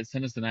like that,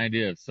 send us an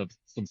idea of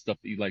some stuff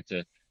that you'd like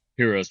to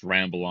hear us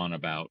ramble on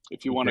about.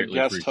 If you We want to greatly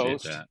guest appreciate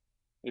host, that.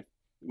 if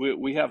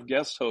we have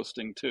guest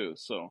hosting too.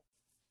 So All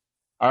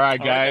right, All right,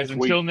 guys, guys.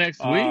 until next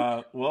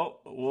week. Well,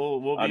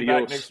 we'll be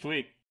back adios. next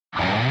week.